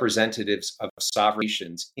representatives of sovereign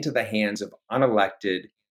nations into the hands of unelected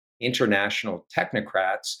international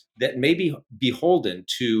technocrats that may be beholden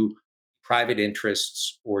to private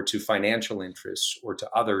interests or to financial interests or to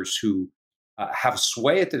others who have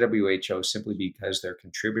sway at the WHO simply because they're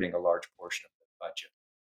contributing a large portion of the budget.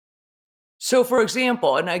 So, for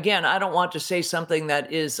example, and again, I don't want to say something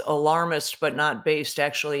that is alarmist but not based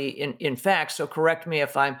actually in fact, so correct me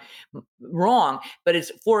if I'm wrong, but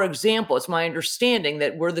it's, for example, it's my understanding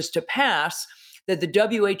that were this to pass, that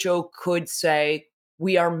the WHO could say,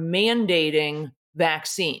 we are mandating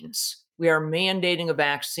vaccines. We are mandating a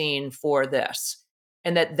vaccine for this.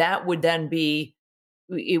 And that would then be,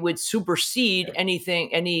 it would supersede any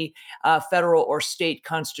federal or state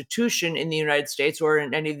constitution in the United States or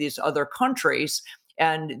in any of these other countries.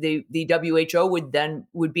 And the WHO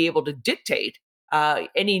would be able to dictate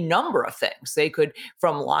any number of things. They could,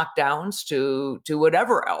 from lockdowns to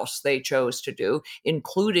whatever else they chose to do,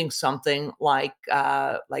 including something like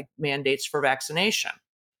mandates for vaccination.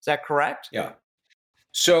 Is that correct? Yeah.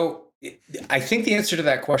 So I think the answer to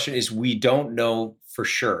that question is we don't know for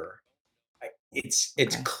sure.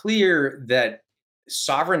 It's clear that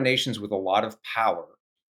sovereign nations with a lot of power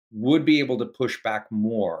would be able to push back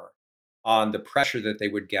more on the pressure that they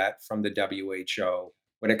would get from the WHO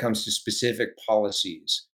when it comes to specific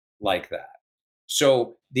policies like that.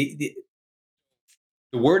 So the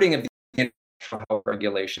wording of the international health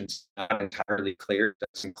regulations is not entirely clear. It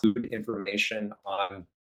does include information on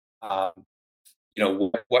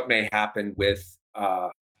what may happen with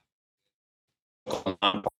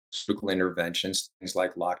pharmaceutical interventions, things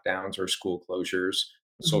like lockdowns or school closures,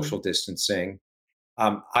 social distancing.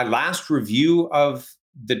 I last review of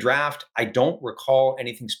the draft, I don't recall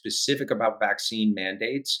anything specific about vaccine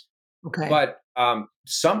mandates, but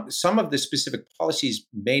some of the specific policies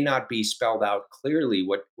may not be spelled out clearly.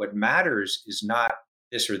 What matters is not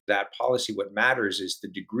this or that policy. What matters is the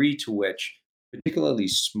degree to which particularly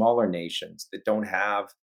smaller nations that don't have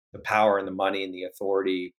the power and the money and the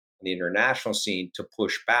authority on the international scene to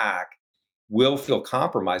push back will feel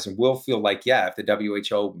compromised and will feel like, if the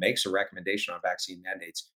WHO makes a recommendation on vaccine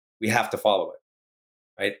mandates, we have to follow it,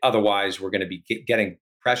 right? Otherwise, we're going to be getting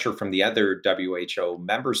pressure from the other WHO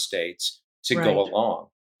member states to go along,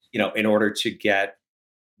 in order to get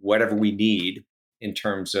whatever we need in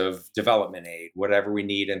terms of development aid, whatever we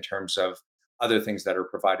need in terms of other things that are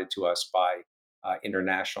provided to us by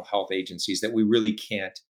international health agencies that we really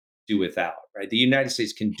can't do without, right? The United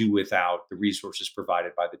States can do without the resources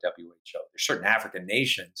provided by the WHO. There's certain African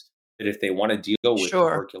nations that if they want to deal with Sure.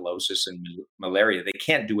 tuberculosis and malaria, they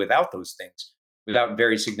can't do without those things without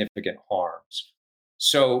very significant harms.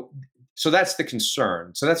 So, so that's the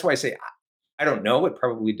concern. So that's why I say I don't know. It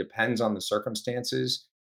probably depends on the circumstances.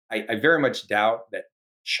 I very much doubt that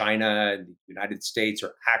China and the United States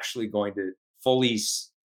are actually going to fully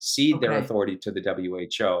cede their Okay. authority to the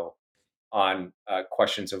WHO on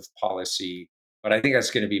questions of policy. But I think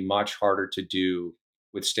that's going to be much harder to do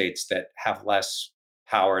with states that have less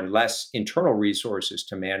power and less internal resources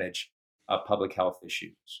to manage public health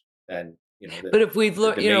issues than But if we've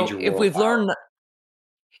learned, the major world power.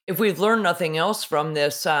 if we've learned nothing else from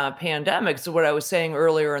this pandemic, so what I was saying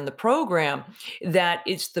earlier in the program, that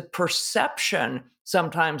it's the perception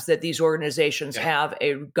sometimes that these organizations Yeah, have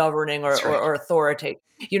a governing that's right. or authority,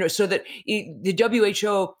 so that the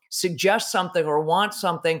WHO suggests something or wants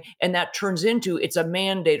something, and that turns into it's a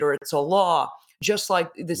mandate or it's a law, just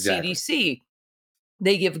like the Exactly. CDC.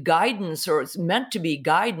 They give guidance, or it's meant to be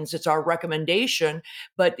guidance, it's our recommendation,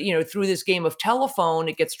 but through this game of telephone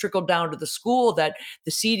it gets trickled down to the school that the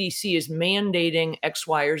CDC is mandating X,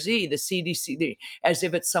 Y, or Z, the CDC, as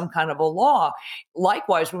if it's some kind of a law.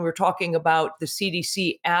 Likewise, when we're talking about the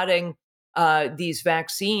CDC adding these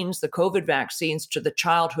vaccines, the COVID vaccines, to the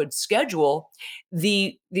childhood schedule,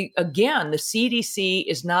 the again, the CDC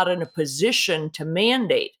is not in a position to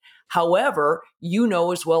mandate. However, you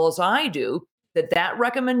know as well as I do that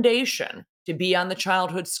recommendation to be on the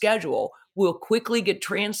childhood schedule will quickly get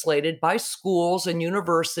translated by schools and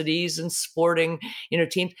universities and sporting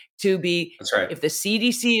teams to be, That's right. if the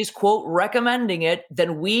CDC is quote recommending it,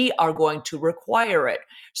 then we are going to require it.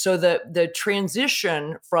 So the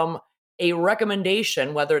transition from a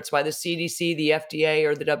recommendation, whether it's by the CDC, the FDA,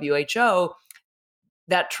 or the WHO,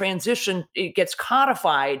 that transition, it gets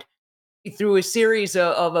codified through a series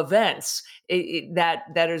of events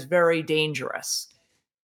that is very dangerous.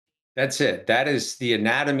 That's it. That is the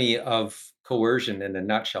anatomy of coercion in a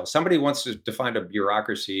nutshell. Somebody wants to define a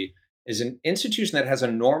bureaucracy as an institution that has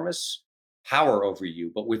enormous power over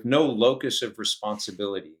you, but with no locus of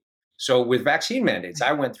responsibility. So with vaccine mandates,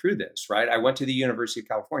 I went through this, right? I went to the University of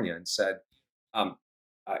California and said, um,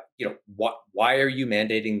 why are you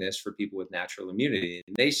mandating this for people with natural immunity?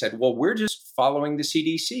 And they said, well, we're just following the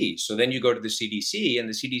CDC. So then you go to the CDC and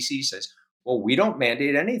the CDC says, well, we don't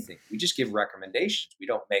mandate anything. We just give recommendations. We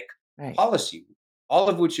don't make Right. policy, all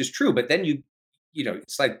of which is true. But then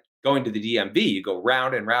it's like going to the DMV. You go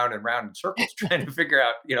round and round and round in circles trying to figure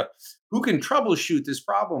out, who can troubleshoot this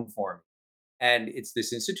problem for me. And it's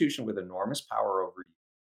this institution with enormous power over you,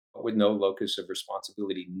 but with no locus of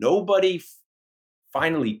responsibility. Nobody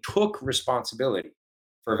finally took responsibility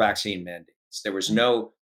for vaccine mandates. There was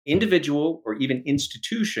no individual or even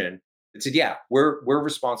institution that said, yeah, we're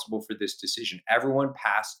responsible for this decision. Everyone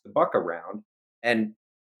passed the buck around. And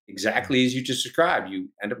exactly as you just described, you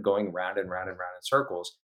end up going round and round and round in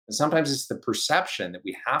circles. And sometimes it's the perception that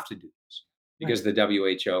we have to do this because the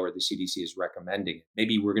WHO or the CDC is recommending it.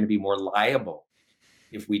 Maybe we're going to be more liable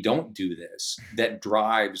if we don't do this. That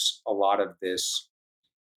drives a lot of this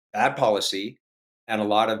bad policy and a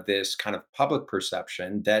lot of this kind of public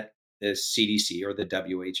perception that the CDC or the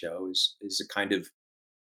WHO is a kind of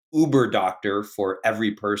Uber doctor for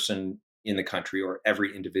every person in the country or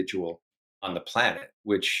every individual on the planet,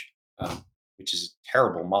 which is a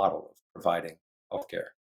terrible model of providing healthcare.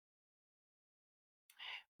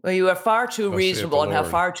 Well, you are far too Thus saith the reasonable and have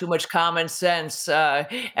Lord. far too much common sense. But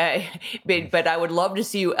I would love to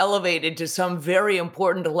see you elevated to some very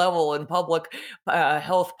important level in public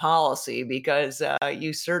health policy, because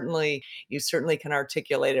you certainly can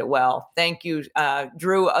articulate it well. Thank you,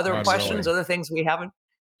 Drew. Other God questions, willing. other things we haven't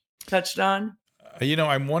touched on?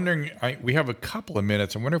 I'm wondering, we have a couple of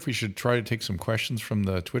minutes. I wonder if we should try to take some questions from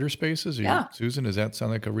the Twitter spaces. Yeah. Susan, does that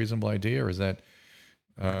sound like a reasonable idea, or is that?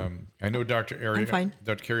 I know Dr. fine.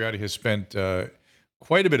 Kheriaty has spent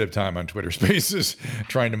quite a bit of time on Twitter Spaces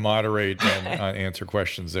trying to moderate and answer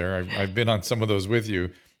questions there. I've been on some of those with you.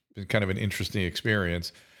 It's been kind of an interesting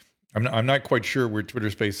experience. I'm not quite sure where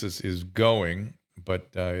Twitter Spaces is going, but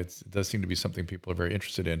it does seem to be something people are very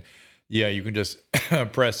interested in. Yeah, you can just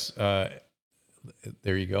press, there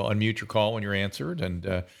you go, unmute your call when you're answered, and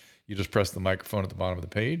you just press the microphone at the bottom of the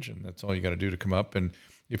page, and that's all you got to do to come up. And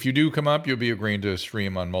if you do come up, you'll be agreeing to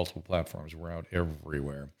stream on multiple platforms. We're out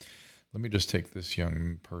everywhere. Let me just take this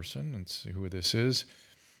young person and see who this is.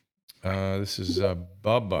 This is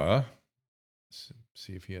Bubba. Let's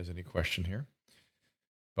see if he has any question here.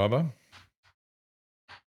 Bubba?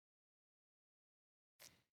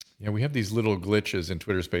 Yeah, we have these little glitches in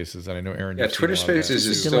Twitter Spaces, and I know Aaron. Yeah, you've seen Twitter a lot of that. Spaces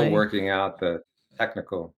is still working out the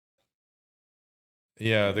technical.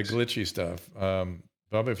 Yeah, the glitchy stuff.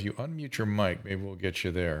 Bubba, if you unmute your mic, maybe we'll get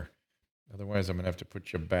you there. Otherwise, I'm going to have to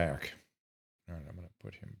put you back. All right, I'm going to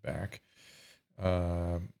put him back.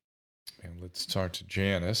 And let's talk to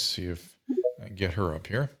Janice, see if I can get her up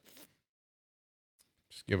here.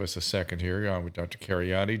 Just give us a second here with Dr.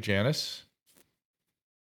 Kheriaty. Janice?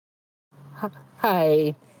 Hi.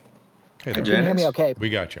 Hey, Can you hear me okay?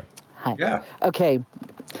 We got you. Hi. Yeah. Okay.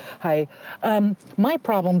 Hi. My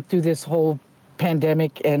problem through this whole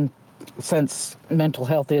pandemic, and since mental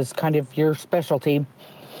health is kind of your specialty,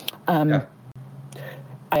 I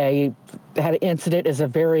had an incident as a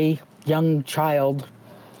very young child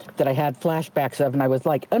that I had flashbacks of, and I was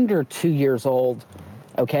like under 2 years old,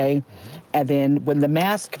 okay? And then when the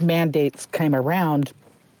mask mandates came around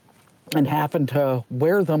and happened to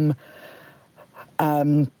wear them,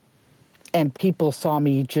 and people saw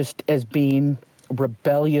me just as being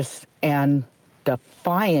rebellious and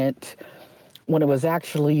defiant, when it was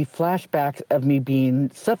actually flashbacks of me being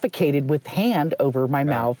suffocated with hand over my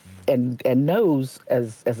mouth and nose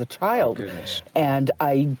as a child. And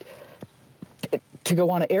to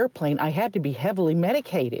go on an airplane, I had to be heavily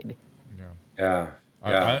medicated. Yeah.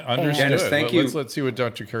 I understood. Janice, thank you. Let's see what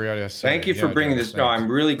Dr. Kheriaty has to say. Thank you for bringing Janice, this. No, I'm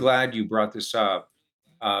really glad you brought this up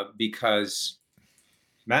because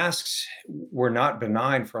masks were not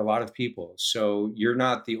benign for a lot of people. So you're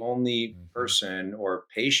not the only person or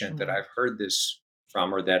patient that I've heard this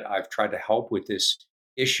from, or that I've tried to help with this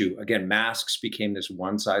issue. Again, masks became this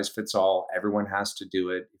one size fits all. Everyone has to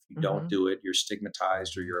do it. If you don't do it, you're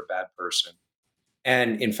stigmatized or you're a bad person.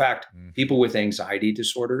 And in fact, people with anxiety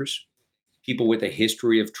disorders, people with a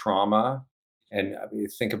history of trauma, and I mean,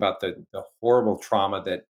 think about the horrible trauma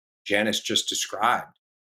that Janice just described.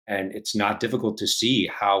 And it's not difficult to see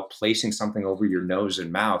how placing something over your nose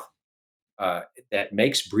and mouth that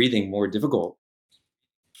makes breathing more difficult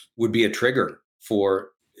would be a trigger for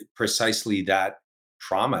precisely that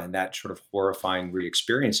trauma and that sort of horrifying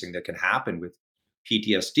re-experiencing that can happen with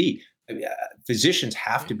PTSD. I mean, physicians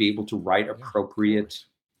have to be able to write appropriate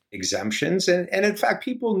exemptions. And in fact,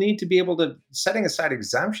 people need to be able to, setting aside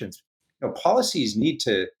exemptions, policies need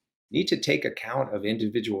to take account of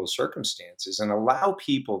individual circumstances and allow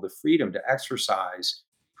people the freedom to exercise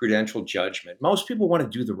prudential judgment. Most people want to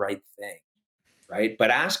do the right thing, right? But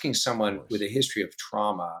asking someone with a history of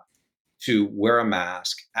trauma to wear a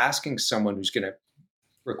mask, asking someone who's going to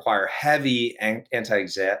require heavy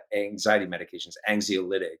anti-anxiety medications,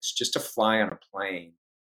 anxiolytics, just to fly on a plane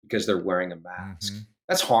because they're wearing a mask,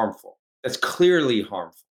 that's harmful. That's clearly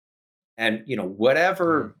harmful. And,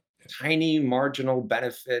 whatever tiny marginal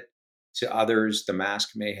benefit to others the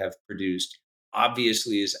mask may have produced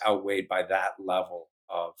obviously is outweighed by that level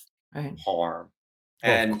of harm.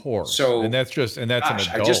 And of course. So, and that's an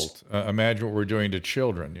adult. Imagine what we're doing to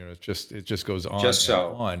children. It just goes on and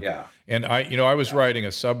on. Yeah. And I was riding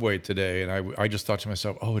a subway today, and I just thought to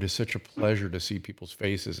myself, oh, it is such a pleasure to see people's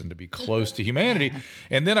faces and to be close to humanity.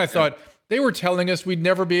 And then I thought, they were telling us we'd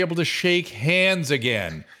never be able to shake hands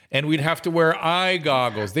again, and we'd have to wear eye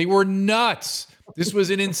goggles. They were nuts. This was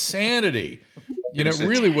an insanity. It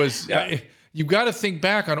really was. You've got to think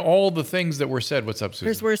back on all the things that were said. What's up, Susan?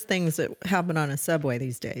 There's worse things that happen on a subway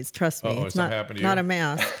these days. Trust me. It's not a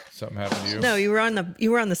mask. Something happened to you? No, you were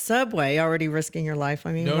on the subway already risking your life.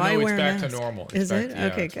 I mean, why it's wear back a mask? to normal. Is it?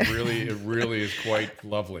 Okay, good. It really is quite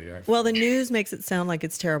lovely. Well, the news makes it sound like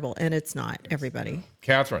it's terrible, and it's not, everybody.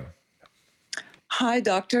 Catherine. Hi,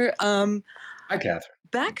 Doctor. Hi, Catherine.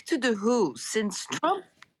 Back to the WHO. Since Trump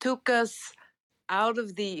took us out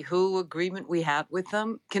of the WHO agreement we have with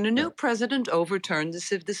them, can a new president overturn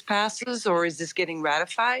this if this passes, or is this getting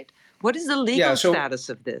ratified? What is the legal status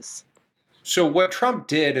of this? So what Trump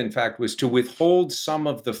did, in fact, was to withhold some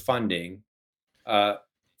of the funding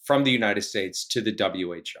from the United States to the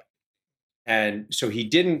WHO. And so he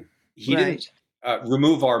didn't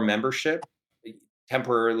remove our membership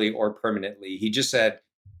temporarily or permanently. He just said,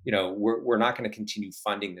 we're not going to continue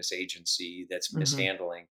funding this agency that's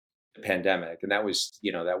mishandling the pandemic. And that was,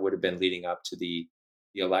 that would have been leading up to the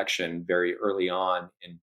election very early on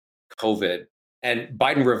in COVID. And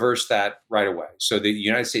Biden reversed that right away. So the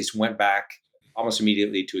United States went back almost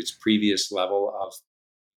immediately to its previous level of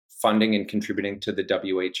funding and contributing to the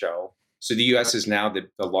WHO. So the U.S. is now the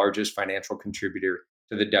largest financial contributor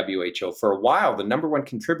to the WHO. For a while, the number one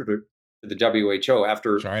contributor to the WHO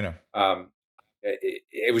after China.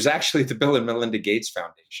 It was actually the Bill and Melinda Gates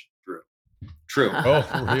Foundation. True.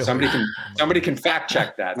 Oh, really? Somebody can fact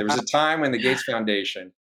check that. There was a time when the Gates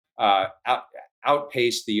Foundation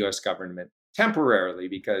outpaced the U.S. government temporarily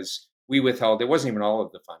because we withheld. It wasn't even all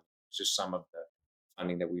of the funding; it was just some of the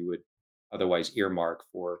funding that we would otherwise earmark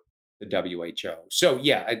for the WHO. So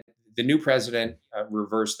yeah, the new president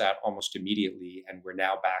reversed that almost immediately, and we're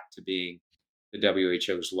now back to being the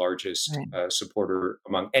WHO's largest supporter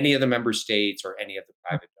among any of the member states or any of the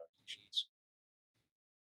private donations.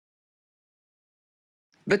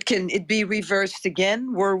 But can it be reversed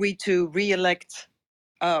again? Were we to re-elect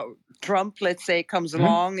Trump, let's say, comes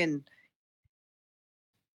along and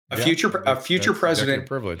a future president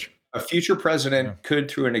privilege. A future president could,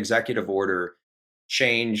 through an executive order,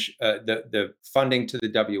 change the funding to the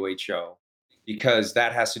WHO, because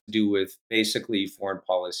that has to do with basically foreign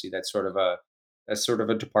policy. That's sort of a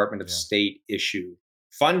Department of State issue.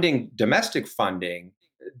 Domestic funding,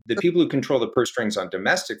 the people who control the purse strings on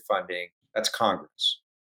domestic funding, that's Congress,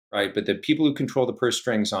 right? But the people who control the purse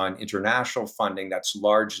strings on international funding, that's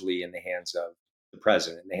largely in the hands of the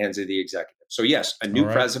president, in the hands of the executive. So yes, a new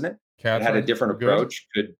president that had a different approach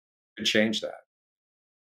could change that.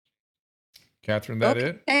 Catherine, that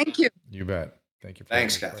it? Thank you. You bet. Thank you for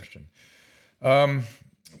Thanks, the Catherine. question.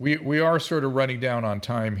 We are sort of running down on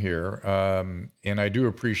time here, and I do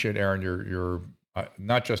appreciate, Aaron, your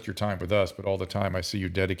not just your time with us, but all the time I see you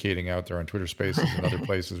dedicating out there on Twitter Spaces and other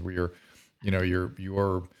places where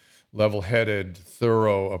your level-headed,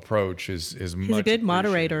 thorough approach is He's much a good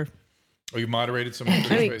moderator. Oh, you moderated some.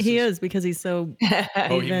 He is, because he's so.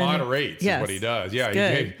 He moderates. Yes, is what he does.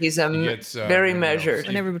 Yeah, he's very measured.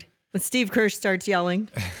 When Steve Kirsch starts yelling.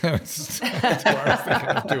 That's what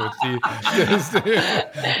I was thinking of,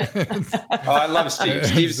 Steve. Oh, I love Steve.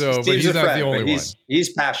 Steve's but he's a not friend, the only one.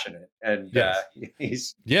 He's passionate, and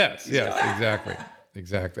he's exactly.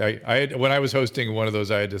 When I was hosting one of those,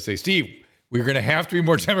 I had to say, Steve, we're going to have to be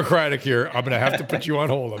more democratic here. I'm going to have to put you on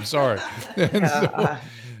hold. I'm sorry.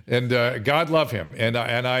 And God love him, and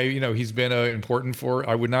I, he's been important for.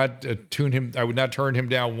 I would not turn him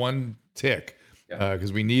down one tick.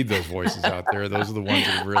 Because we need those voices out there. Those are the ones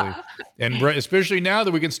that really, and especially now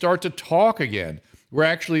that we can start to talk again. We're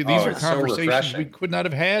actually, these are conversations we could not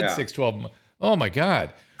have had 6-12 months. Oh my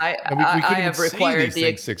God. I have required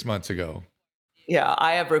 6 months ago. Yeah,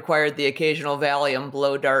 I have required the occasional Valium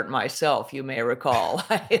blow dart myself, you may recall.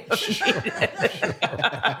 I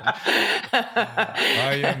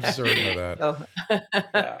am certain of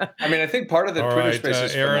that. I mean, I think part of the Twitter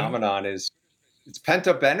Spaces phenomenon is it's pent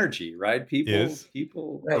up energy, right?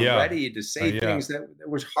 People are ready to say things that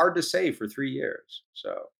was hard to say for 3 years.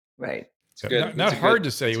 So it's good. Not hard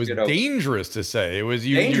to say. It was dangerous to say. It was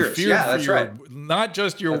you feared for not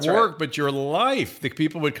just your work, but your life. The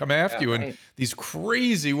people would come after you in these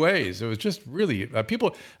crazy ways. It was just really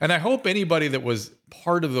people. And I hope anybody that was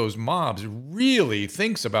part of those mobs really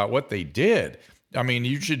thinks about what they did. I mean,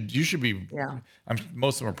 you should be. Yeah.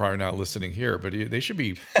 Most of them are probably not listening here, but they should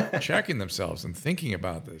be checking themselves and thinking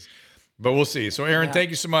about this. But we'll see. So, Aaron, thank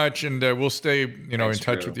you so much, and we'll stay, in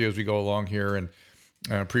touch with you as we go along here, and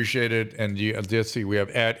I appreciate it. And let's see, we have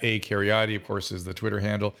 @ACariotti, of course, is the Twitter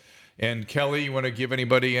handle. And Kelly, you want to give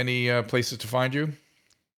anybody any places to find you?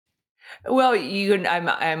 Well,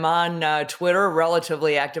 I'm on Twitter,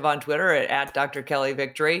 relatively active on Twitter at Dr. Kelly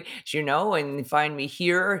Victory, as you know, and find me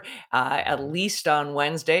here at least on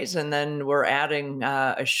Wednesdays. And then we're adding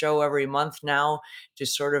a show every month now to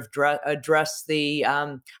sort of address the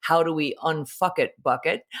how do we unfuck it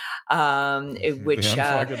bucket, which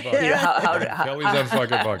Kelly's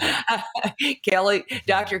unfuck it bucket.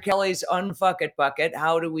 Dr. Kelly's unfuck it bucket.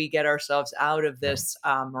 How do we get ourselves out of this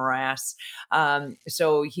morass?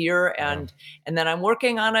 So here. And then I'm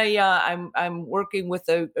working on I'm working with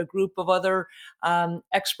a group of other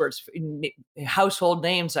experts, household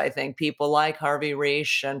names, I think, people like Harvey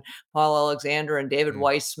Reish and Paul Alexander and David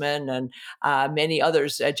Weissman and many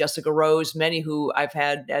others, Jessica Rose, many who I've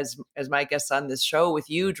had as my guests on this show with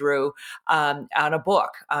you, Drew, on a book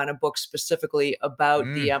specifically about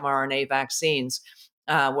the mRNA vaccines.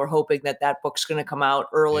 We're hoping that book's going to come out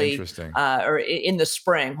early or in the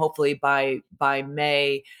spring, hopefully by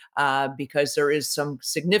May, because there is some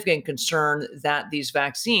significant concern that these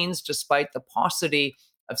vaccines, despite the paucity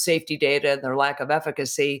of safety data and their lack of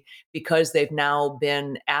efficacy, because they've now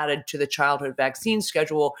been added to the childhood vaccine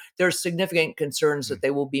schedule, there's significant concerns that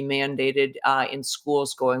they will be mandated in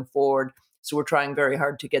schools going forward. So we're trying very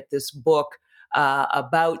hard to get this book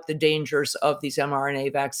about the dangers of these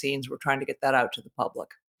mRNA vaccines. We're trying to get that out to the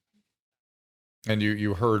public. And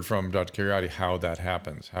you heard from Dr. Cariotti how that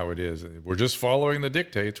happens, how it is. We're just following the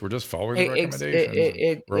dictates. We're just following the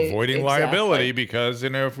recommendations. We're avoiding liability because,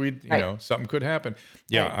 if we, something could happen.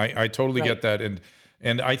 Yeah, I totally get that. And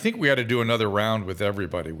And I think we had to do another round with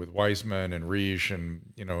everybody, with Weissman and Risch and,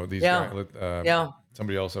 these guys.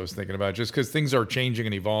 Somebody else I was thinking about, just because things are changing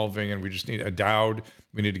and evolving, and we just need a Dowd.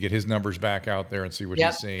 We need to get his numbers back out there and see what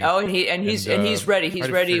he's seeing. Oh, he's ready. He's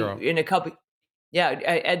ready in a couple. Yeah,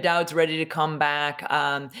 Ed Dowd's ready to come back.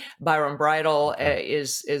 Byron Bridle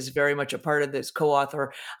is very much a part of this,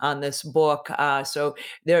 co-author on this book. So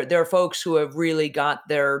there are folks who have really got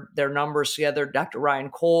their numbers together. Dr. Ryan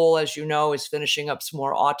Cole, as you know, is finishing up some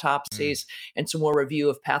more autopsies and some more review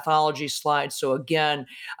of pathology slides. So again,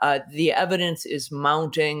 the evidence is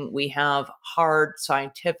mounting. We have hard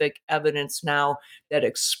scientific evidence now that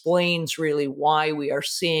explains really why we are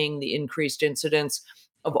seeing the increased incidence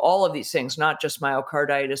of all of these things, not just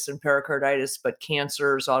myocarditis and pericarditis, but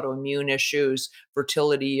cancers, autoimmune issues,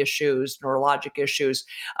 fertility issues, neurologic issues.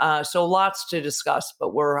 So lots to discuss,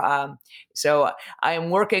 but so I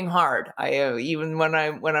am working hard. Even when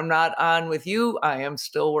I'm not on with you, I am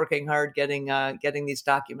still working hard getting these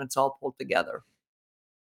documents all pulled together.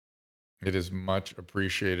 It is much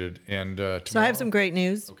appreciated. And so I have some great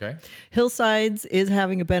news. Okay. Hillsides is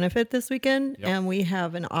having a benefit this weekend, and we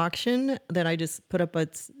have an auction that I just put up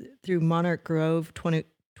through Monarch Grove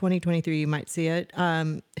 2023. You might see it.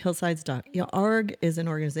 Hillsides.org is an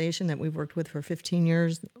organization that we've worked with for 15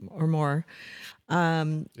 years or more.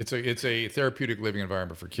 It's a therapeutic living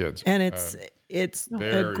environment for kids, and it's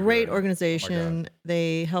a great organization.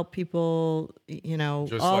 They help people,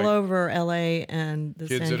 just all over LA and the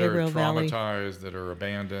kids San Gabriel Valley, traumatized, that are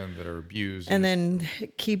abandoned, that are abused, and then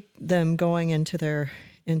keep them going into their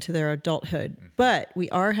adulthood. But we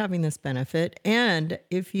are having this benefit, and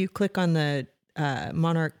if you click on the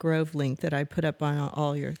Monarch Grove link that I put up on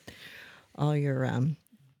all your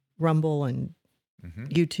Rumble and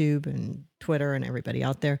YouTube and Twitter and everybody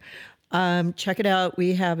out there. Check it out.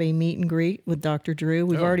 We have a meet and greet with Dr. Drew.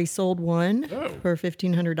 We've already sold one for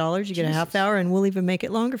 $1,500. You get a half hour, and we'll even make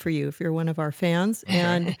it longer for you if you're one of our fans.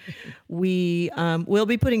 And we'll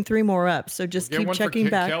be putting 3 more up. So just keep checking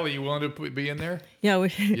back. Kelly, you willing to be in there? Yeah,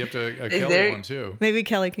 you have to Kelly one too. Maybe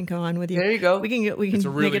Kelly can come on with you. There you go. We can it's a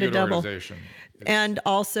really make it a double. Organization. And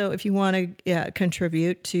also, if you want to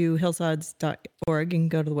contribute to hillsides.org, you can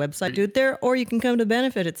go to the website, do it there, or you can come to the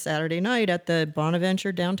benefit. It's Saturday night at the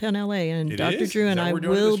Bonaventure, downtown LA, and Dr. Drew and I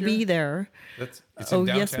will be there.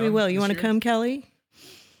 Yes, we will. You want to come, Kelly?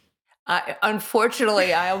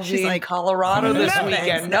 Unfortunately, I'll be in Colorado this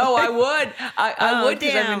weekend. No, I would. I would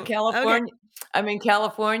because I'm in California. Okay. I'm in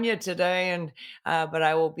California today, and but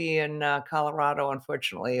I will be in Colorado,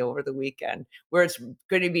 unfortunately, over the weekend, where it's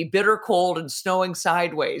going to be bitter cold and snowing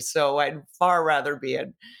sideways. So I'd far rather be at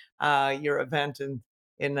your event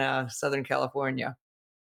in Southern California.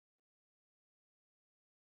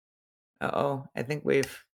 I think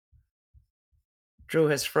Drew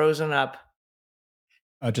has frozen up.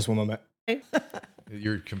 Just one moment.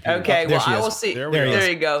 Your computer. Okay, well, I will see. There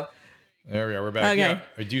you go. There we are. We're back. Okay.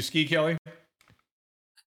 Yeah. Do you ski, Kelly?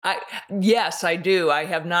 Yes, I do. I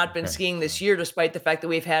have not been skiing this year, despite the fact that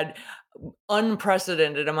we've had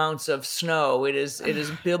unprecedented amounts of snow. It is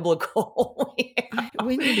biblical.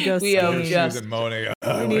 We need to go skiing. We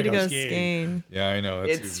need to go skiing. Yeah, I know.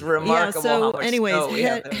 It's remarkable. Yeah, so how much anyways,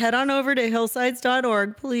 snow head on over to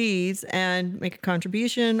hillsides.org, please, and make a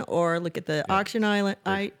contribution or look at the auction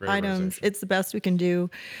items. It's the best we can do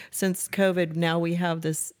since COVID. Now we have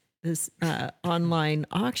this online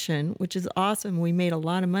auction, which is awesome. We made a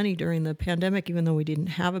lot of money during the pandemic, even though we didn't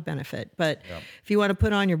have a benefit. But if you want to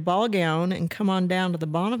put on your ball gown and come on down to the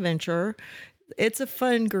Bonaventure, it's a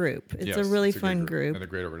fun group. It's a really fun group. And a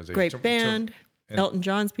great organization. Great band. Elton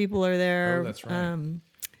John's people are there. Oh, that's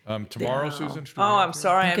right. Tomorrow, Susan? I'm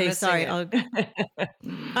sorry. Okay, I'm missing sorry.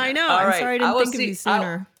 I know. I'm sorry I didn't think of you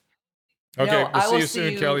sooner. Okay, we'll see you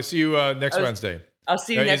soon, Kelly. See you next Wednesday. I'll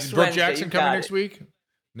see you next Is Wednesday. Brooke Jackson coming next week?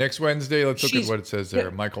 Next Wednesday, let's look at what it says there.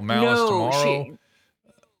 Michael Malice tomorrow.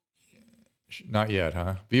 Not yet,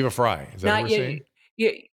 huh? Viva Fry. Is that what we're saying?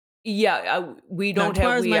 Yeah. We don't have.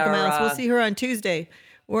 Tomorrow's Michael Malice. We'll see her on Tuesday.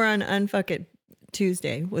 We're on Unfuck It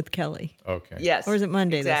Tuesday with Kelly. Okay. Yes. Or is it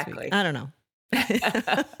Monday exactly. this week? I don't know.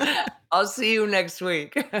 I'll see you next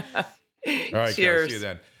week. All right. Cheers. See you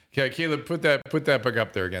then. Okay, Caleb, put that book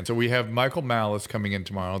up there again. So we have Michael Malice coming in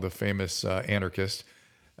tomorrow, the famous anarchist.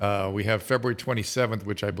 We have February 27th,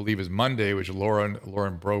 which I believe is Monday, which is Lauren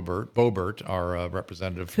Boebert, our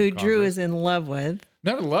representative. Who Drew is in love with.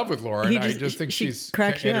 Not in love with Lauren. I just think she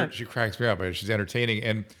cracks me up. She cracks me up. She's entertaining.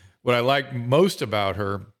 And what I like most about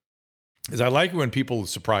her is I like when people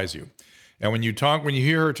surprise you. And when you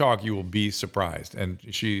hear her talk, you will be surprised. And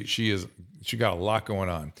she got a lot going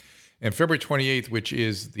on. And February 28th, which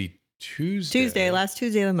is the Tuesday. Last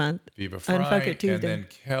Tuesday of the month. Viva Fry, Unfuck It Tuesday. and then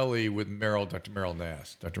Kelly with Dr. Meryl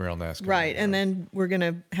Nass. Dr. Meryl Nass. Right, and then we're going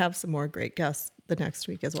to have some more great guests the next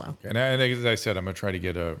week as well. And as I said, I'm going to try to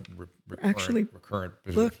get a recurrent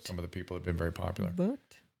visit with some of the people that have been very popular.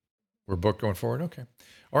 Booked. We're booked going forward? Okay.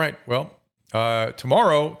 All right. Well,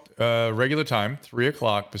 tomorrow, regular time, 3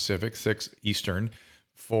 o'clock Pacific, 6 Eastern,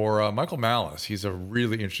 for Michael Malice. He's a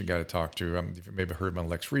really interesting guy to talk to. You've maybe heard him on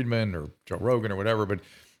Lex Friedman or Joe Rogan or whatever, but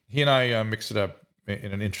he and I mix it up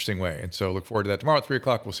in an interesting way. And so look forward to that tomorrow at 3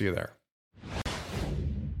 o'clock. We'll see you there.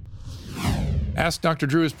 Ask Dr.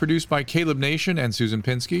 Drew is produced by Caleb Nation and Susan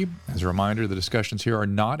Pinsky. As a reminder, the discussions here are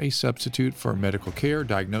not a substitute for medical care,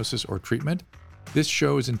 diagnosis, or treatment. This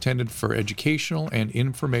show is intended for educational and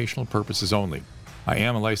informational purposes only. I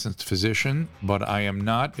am a licensed physician, but I am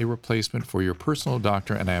not a replacement for your personal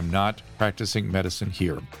doctor, and I am not practicing medicine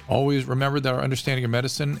here. Always remember that our understanding of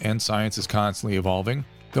medicine and science is constantly evolving.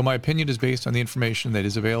 Though my opinion is based on the information that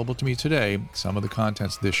is available to me today, some of the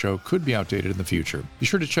contents of this show could be outdated in the future. Be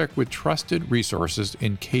sure to check with trusted resources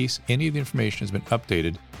in case any of the information has been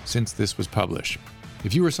updated since this was published.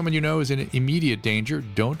 If you or someone you know is in immediate danger,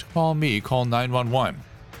 don't call me, call 911.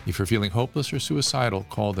 If you're feeling hopeless or suicidal,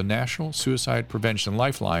 call the National Suicide Prevention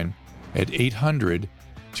Lifeline at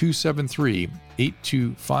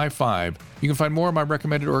 800-273-8255. You can find more of my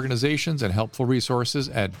recommended organizations and helpful resources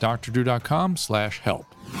at drdrew.com/help.